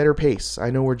off to a better pace. I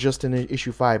know we're just in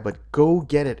issue 5, but go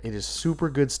get it. It is super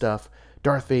good stuff.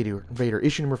 Darth Vader,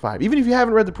 issue number 5. Even if you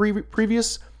haven't read the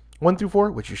previous 1 through 4,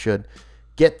 which you should,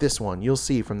 get this one. You'll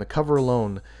see from the cover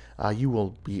alone, you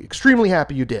will be extremely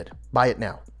happy you did. Buy it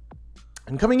now.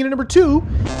 And coming in at number 2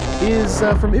 is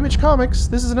from Image Comics.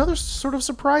 This is another sort of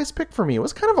surprise pick for me. It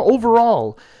was kind of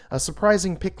overall a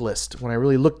surprising pick list when I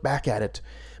really looked back at it.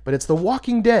 But it's The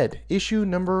Walking Dead, issue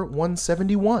number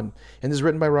 171. And this is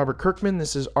written by Robert Kirkman.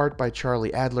 This is art by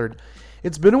Charlie Adlard.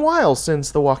 It's been a while since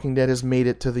The Walking Dead has made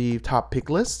it to the top pick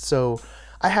list, so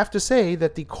I have to say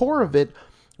that the core of it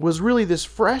was really this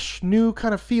fresh, new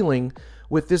kind of feeling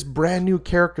with this brand new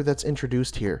character that's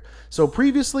introduced here. So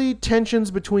previously,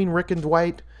 tensions between Rick and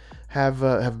Dwight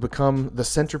have become the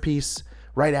centerpiece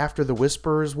right after the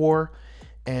Whisperers War.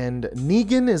 And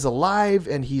Negan is alive,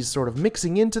 and he's sort of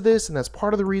mixing into this, and that's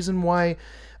part of the reason why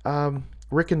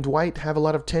Rick and Dwight have a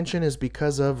lot of tension, is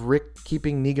because of Rick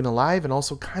keeping Negan alive and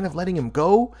also kind of letting him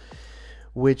go,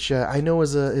 which I know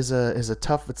is a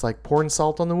tough. It's like pouring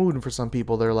salt on the wound for some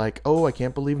people. They're like, oh, I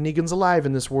can't believe Negan's alive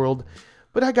in this world.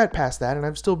 But I got past that, and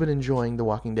I've still been enjoying The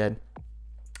Walking Dead.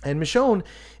 And Michonne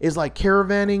is like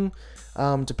caravanning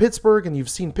to Pittsburgh, and you've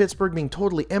seen Pittsburgh being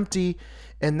totally empty,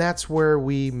 and that's where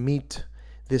we meet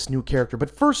this new character.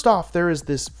 But first off, there is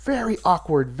this very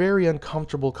awkward, very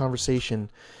uncomfortable conversation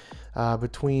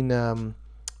between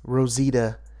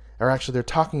Rosita, or actually they're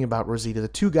talking about Rosita. The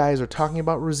two guys are talking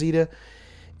about Rosita,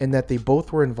 and that they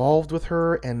both were involved with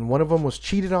her, and one of them was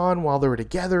cheated on while they were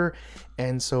together,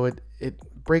 and so it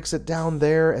breaks it down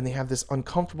there, and they have this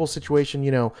uncomfortable situation.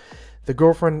 You know, the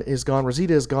girlfriend is gone,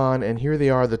 Rosita is gone, and here they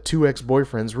are, the two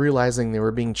ex-boyfriends, realizing they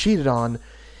were being cheated on,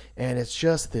 and it's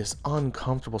just this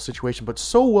uncomfortable situation, but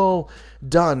so well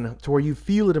done to where you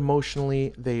feel it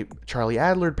emotionally. Charlie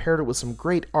Adlard paired it with some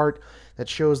great art that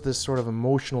shows this sort of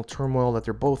emotional turmoil that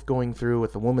they're both going through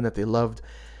with the woman that they loved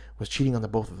was cheating on the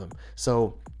both of them.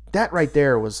 So that right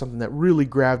there was something that really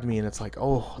grabbed me, and it's like,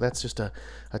 oh, that's just a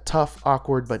tough,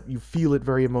 awkward, but you feel it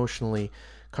very emotionally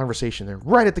conversation there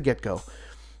right at the get-go.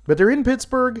 But they're in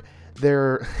Pittsburgh.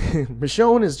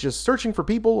 Michonne is just searching for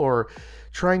people or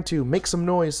trying to make some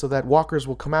noise so that walkers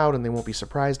will come out and they won't be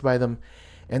surprised by them.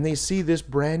 And they see this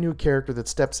brand new character that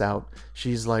steps out.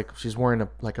 She's wearing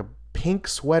a pink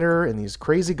sweater and these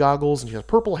crazy goggles, and she has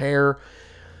purple hair,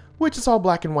 which is all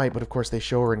black and white, but of course they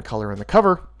show her in color on the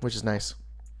cover, which is nice.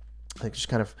 I think she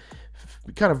kind of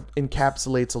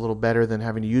encapsulates a little better than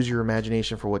having to use your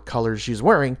imagination for what colors she's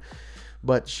wearing.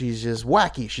 But she's just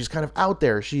wacky. She's kind of out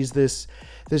there. She's this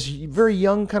very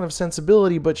young kind of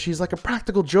sensibility, but she's like a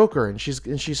practical joker, and she's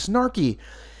snarky.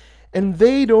 And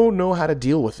they don't know how to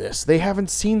deal with this. They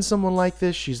haven't seen someone like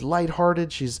this. She's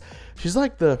lighthearted. She's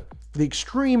like the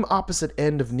extreme opposite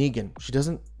end of Negan. She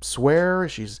doesn't swear.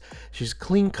 She's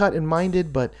clean cut and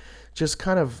minded, but just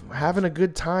kind of having a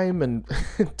good time and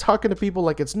talking to people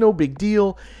like it's no big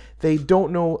deal. They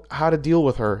don't know how to deal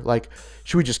with her. Like,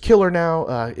 should we just kill her now?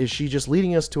 Is she just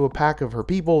leading us to a pack of her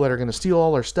people that are going to steal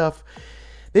all our stuff?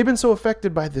 They've been so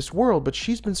affected by this world, but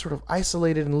she's been sort of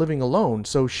isolated and living alone.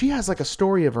 So she has like a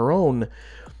story of her own,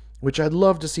 which I'd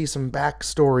love to see some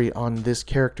backstory on this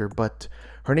character. But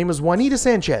her name is Juanita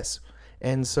Sanchez,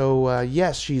 And so,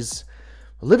 yes, she's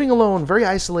living alone, very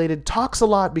isolated, talks a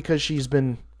lot because she's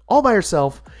been all by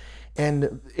herself,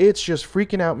 and it's just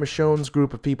freaking out Michonne's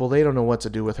group of people. They don't know what to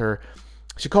do with her.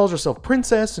 She calls herself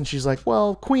princess, and she's like,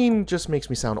 well, queen just makes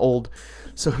me sound old.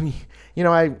 So,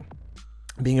 I,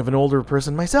 being of an older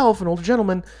person myself, an older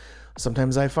gentleman,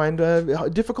 sometimes I find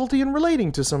difficulty in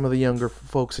relating to some of the younger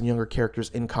folks and younger characters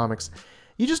in comics.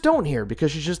 You just don't hear,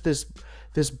 because she's just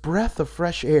this breath of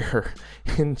fresh air,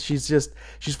 and she's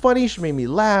funny. She made me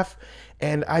laugh,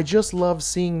 and I just love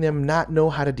seeing them not know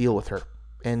how to deal with her.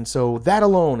 And so that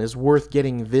alone is worth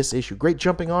getting this issue. Great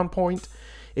jumping on point.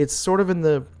 It's sort of in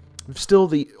the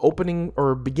opening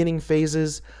or beginning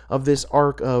phases of this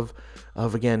arc of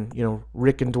again,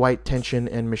 Rick and Dwight tension,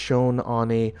 and Michonne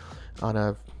on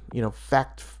a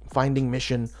fact finding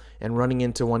mission and running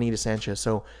into Juanita Sanchez.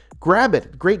 So grab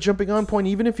it. Great jumping on point.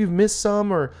 Even if you've missed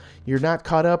some, or you're not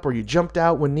caught up, or you jumped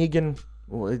out when Negan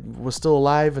was still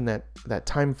alive and that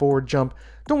time forward jump,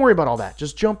 don't worry about all that.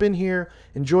 Just jump in here,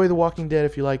 enjoy The Walking Dead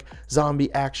if you like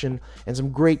zombie action, and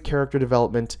some great character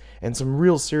development, and some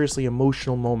real seriously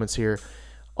emotional moments here,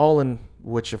 all in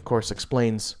which, of course,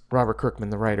 explains Robert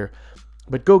Kirkman, the writer.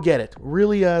 But go get it.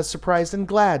 Really surprised and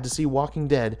glad to see Walking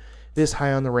Dead this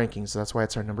high on the rankings. So that's why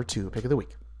it's our number 2 pick of the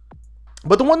week.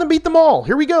 But the one that beat them all,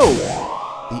 here we go.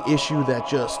 The issue that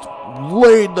just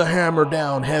laid the hammer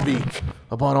down heavy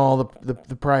upon all the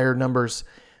prior numbers.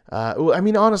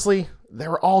 Honestly, they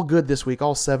were all good this week,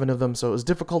 all 7 of them, so it was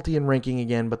difficulty in ranking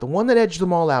again. But the one that edged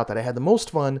them all out, that I had the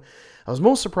most fun, I was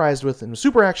most surprised with, and was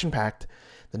super action-packed,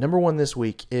 the number 1 this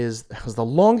week was the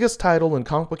longest title in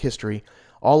comic book history.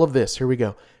 All of this, here we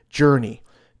go. Journey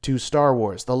to Star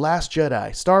Wars, The Last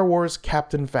Jedi, Star Wars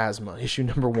Captain Phasma, issue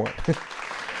number 1.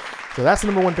 So that's the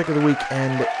number 1 pick of the week,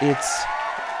 and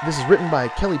this is written by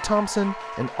Kelly Thompson,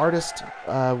 an artist,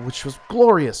 which was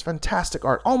glorious, fantastic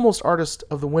art, almost artist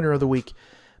of the winner of the week,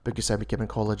 but Giuseppe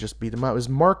Camuncoli just beat him out. It was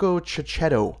Marco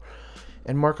Cicchetto.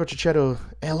 And Marco Cicchetto,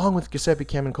 along with Giuseppe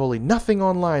Camuncoli, nothing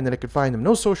online that I could find them,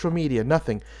 no social media,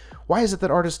 nothing. Why is it that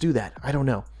artists do that? I don't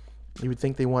know. You would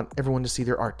think they want everyone to see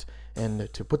their art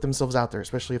and to put themselves out there,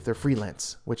 especially if they're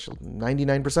freelance, which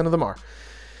 99% of them are.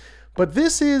 But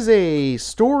this is a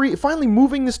story, finally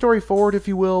moving the story forward, if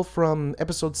you will, from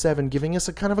Episode 7, giving us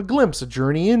a kind of a glimpse, a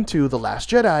journey into The Last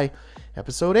Jedi,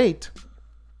 Episode 8.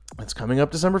 It's coming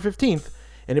up December 15th,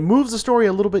 and it moves the story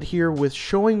a little bit here with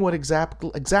showing what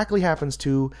exactly happens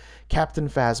to Captain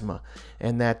Phasma,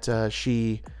 and that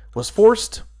she was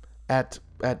forced at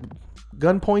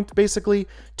gunpoint, basically,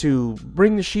 to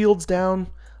bring the shields down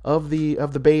of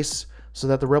the base so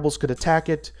that the rebels could attack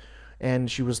it.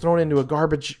 And she was thrown into a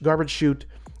garbage chute,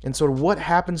 and sort of what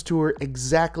happens to her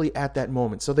exactly at that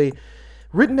moment. So they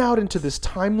written out into this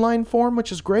timeline form,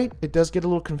 which is great. It does get a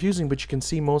little confusing, but you can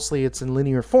see mostly it's in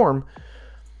linear form.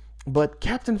 But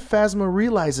Captain Phasma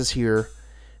realizes here,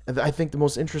 I think the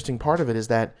most interesting part of it is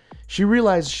that she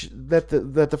realized that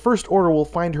the First Order will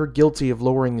find her guilty of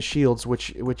lowering the shields,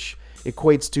 which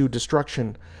equates to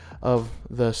destruction of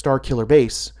the Starkiller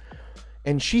base,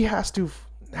 and she has to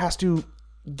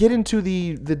get into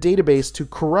the database to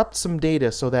corrupt some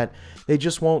data so that they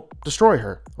just won't destroy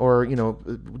her or,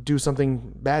 do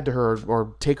something bad to her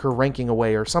or take her ranking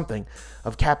away or something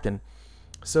of captain.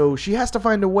 So she has to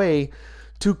find a way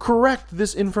to correct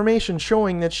this information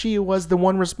showing that she was the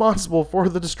one responsible for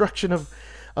the destruction of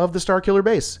the Starkiller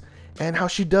base. And how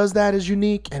she does that is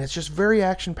unique, and it's just very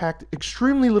action-packed,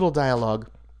 extremely little dialogue.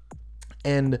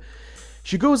 And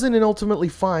she goes in and ultimately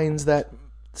finds that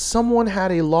someone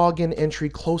had a login entry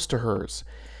close to hers.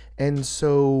 And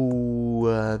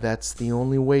so that's the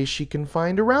only way she can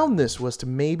find around this, was to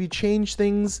maybe change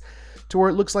things to where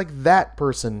it looks like that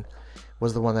person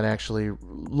was the one that actually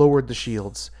lowered the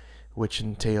shields, which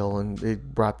entail, and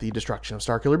it brought the destruction of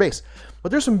Starkiller base.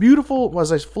 But there's some beautiful,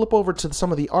 as I flip over to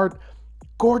some of the art,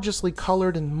 gorgeously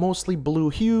colored and mostly blue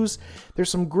hues. There's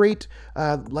some great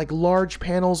large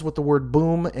panels with the word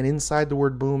boom, and inside the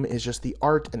word boom is just the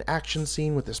art and action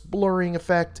scene with this blurring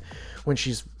effect when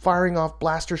she's firing off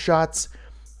blaster shots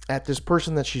at this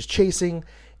person that she's chasing.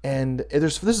 And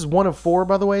this is 1 of 4,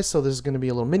 by the way, so this is going to be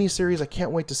a little mini series. I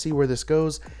can't wait to see where this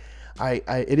goes.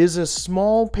 It is a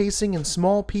small pacing and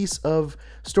small piece of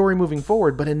story moving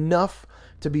forward, but enough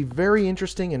to be very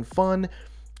interesting and fun,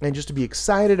 and just to be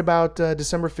excited about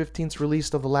December 15th's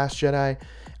release of The Last Jedi.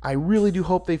 I really do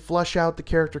hope they flush out the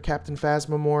character Captain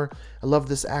Phasma more. I love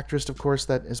this actress, of course,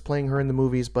 that is playing her in the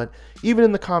movies, but even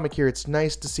in the comic here, it's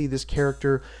nice to see this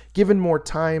character given more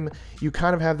time. You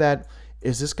kind of have that,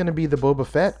 is this going to be the Boba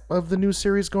Fett of the new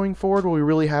series going forward? Will we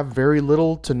really have very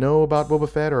little to know about Boba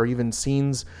Fett, or even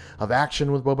scenes of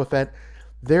action with Boba Fett?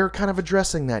 they're kind of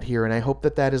addressing that here, and I hope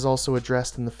that that is also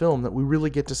addressed in the film, that we really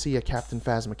get to see a Captain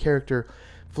Phasma character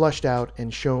fleshed out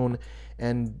and shown,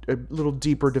 and a little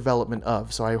deeper development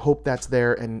of. So I hope that's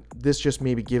there, and this just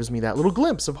maybe gives me that little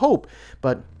glimpse of hope.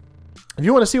 But if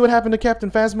you want to see what happened to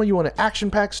Captain Phasma, you want an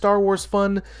action-packed Star Wars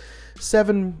fun,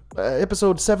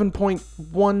 episode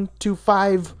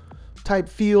 7.125 type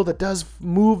feel that does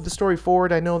move the story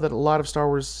forward. I know that a lot of Star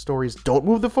Wars stories don't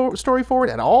move the story forward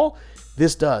at all.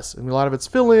 This does. And a lot of it's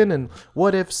fill-in and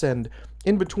what-ifs and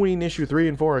in between issue 3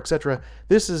 and 4, etc.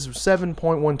 This is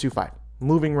 7.125,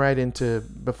 moving right into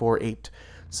before 8.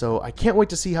 So I can't wait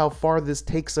to see how far this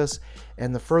takes us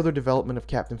and the further development of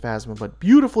Captain Phasma. But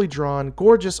beautifully drawn,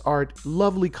 gorgeous art,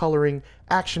 lovely coloring,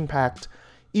 action-packed,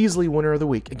 easily winner of the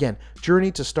week. Again,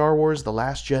 Journey to Star Wars The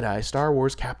Last Jedi, Star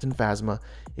Wars Captain Phasma,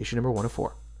 issue number 1 of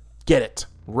 4. Get it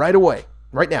right away,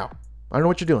 right now. I don't know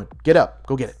what you're doing. Get up,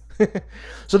 go get it.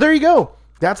 So there you go.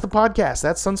 That's the podcast.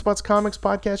 That's Sunspots Comics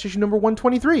Podcast, issue number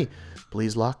 123.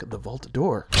 Please lock the vault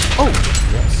door. Oh,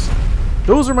 yes.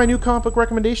 Those are my new comic book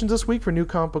recommendations this week for New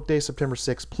Comic Book Day, September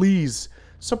 6th. Please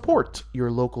support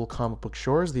your local comic book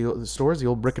stores, the stores, the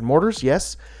old brick and mortars.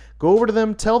 Yes, go over to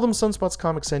them, tell them Sunspots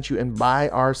Comics sent you, and buy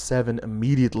R7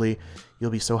 immediately.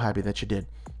 You'll be so happy that you did.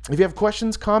 If you have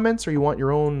questions, comments, or you want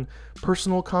your own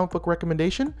personal comic book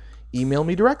recommendation, email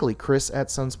me directly,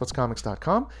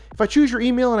 chris@sunspotscomics.com. If I choose your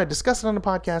email and I discuss it on the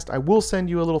podcast, I will send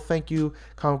you a little thank you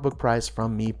comic book prize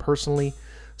from me personally.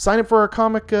 Sign up for our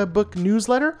comic book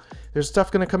newsletter. There's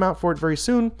stuff going to come out for it very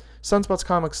soon.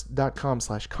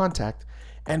 sunspotscomics.com/contact.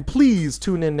 And please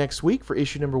tune in next week for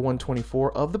issue number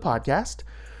 124 of the podcast,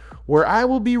 where I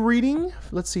will be reading,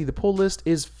 let's see, the pull list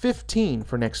is 15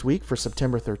 for next week for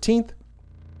September 13th.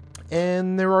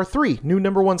 And there are 3 new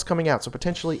number 1s coming out, so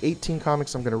potentially 18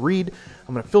 comics I'm going to read.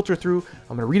 I'm going to filter through,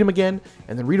 I'm going to read them again,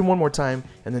 and then read them one more time,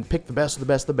 and then pick the best of the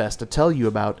best of the best to tell you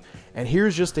about. And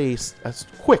here's just a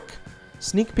quick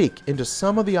sneak peek into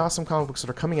some of the awesome comic books that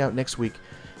are coming out next week,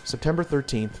 September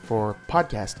 13th, for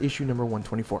podcast issue number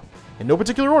 124. In no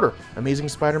particular order: Amazing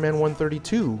Spider-Man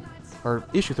 132, or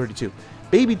issue 32,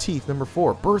 Baby Teeth number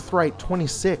 4, Birthright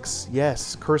 26,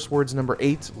 yes, Curse Words number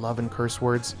 8, loving curse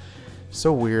words,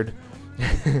 so weird.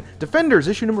 Defenders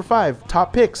issue number 5,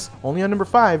 top picks, only on number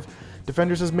 5.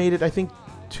 Defenders has made it, I think,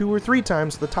 2 or 3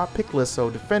 times to the top pick list,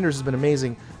 so Defenders has been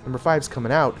amazing. Number 5's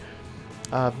coming out.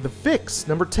 The Fix,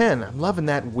 number 10. I'm loving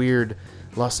that weird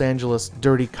Los Angeles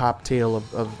dirty cop tale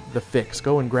of The Fix.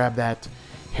 Go and grab that.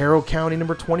 Harrow County,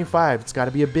 number 25. It's got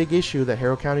to be a big issue that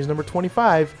Harrow County's number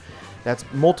 25. That's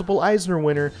multiple Eisner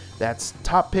winner. That's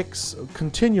top picks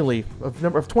continually.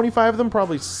 Of 25 of them,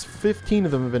 probably 15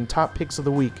 of them have been top picks of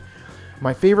the week.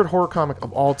 My favorite horror comic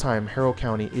of all time, Harrow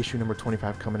County, issue number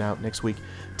 25, coming out next week,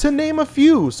 to name a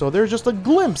few. So there's just a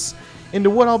glimpse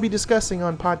into what I'll be discussing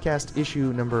on podcast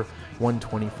issue number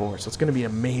 124. So it's going to be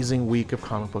an amazing week of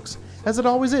comic books, as it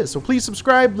always is. So please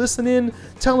subscribe, listen in,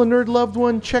 tell a nerd loved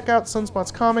one, check out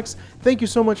Sunspots Comics. Thank you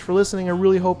so much for listening. I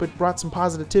really hope it brought some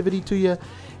positivity to you,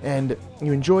 and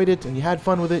you enjoyed it, and you had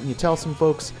fun with it, and you tell some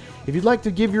folks. If you'd like to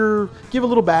give a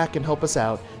little back and help us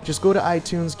out, just go to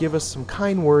iTunes, give us some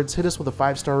kind words, hit us with a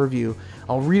 5-star review.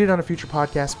 I'll read it on a future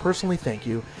podcast, personally thank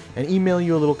you, and email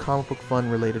you a little comic book fun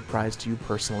related prize to you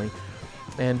personally.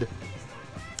 And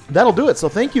that'll do it. So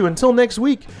thank you. Until next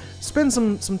week, spend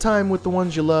some time with the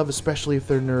ones you love, especially if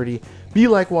they're nerdy. Be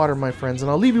like water, my friends, and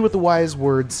I'll leave you with the wise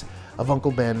words of Uncle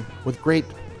Ben. With great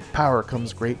power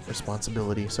comes great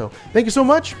responsibility. So thank you so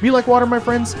much. Be like water, my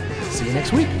friends. See you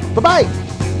next week. Bye-bye.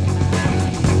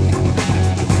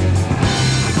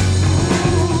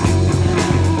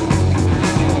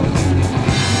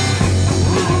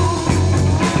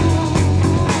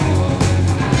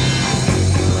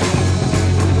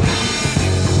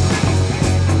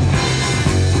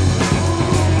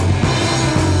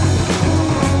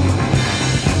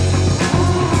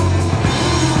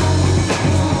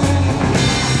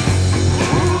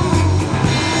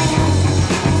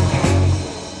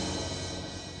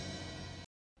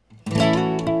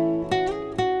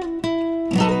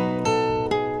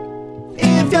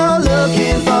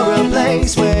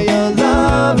 Where your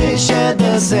love is shared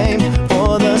the same,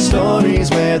 for the stories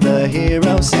where the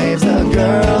hero saves the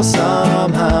girl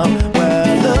somehow,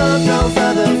 where look no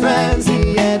further, friends,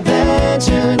 the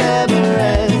adventure never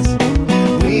ends.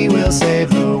 We will save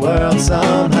the world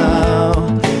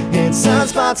somehow. It's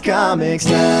Sunspots Comics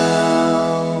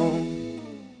now.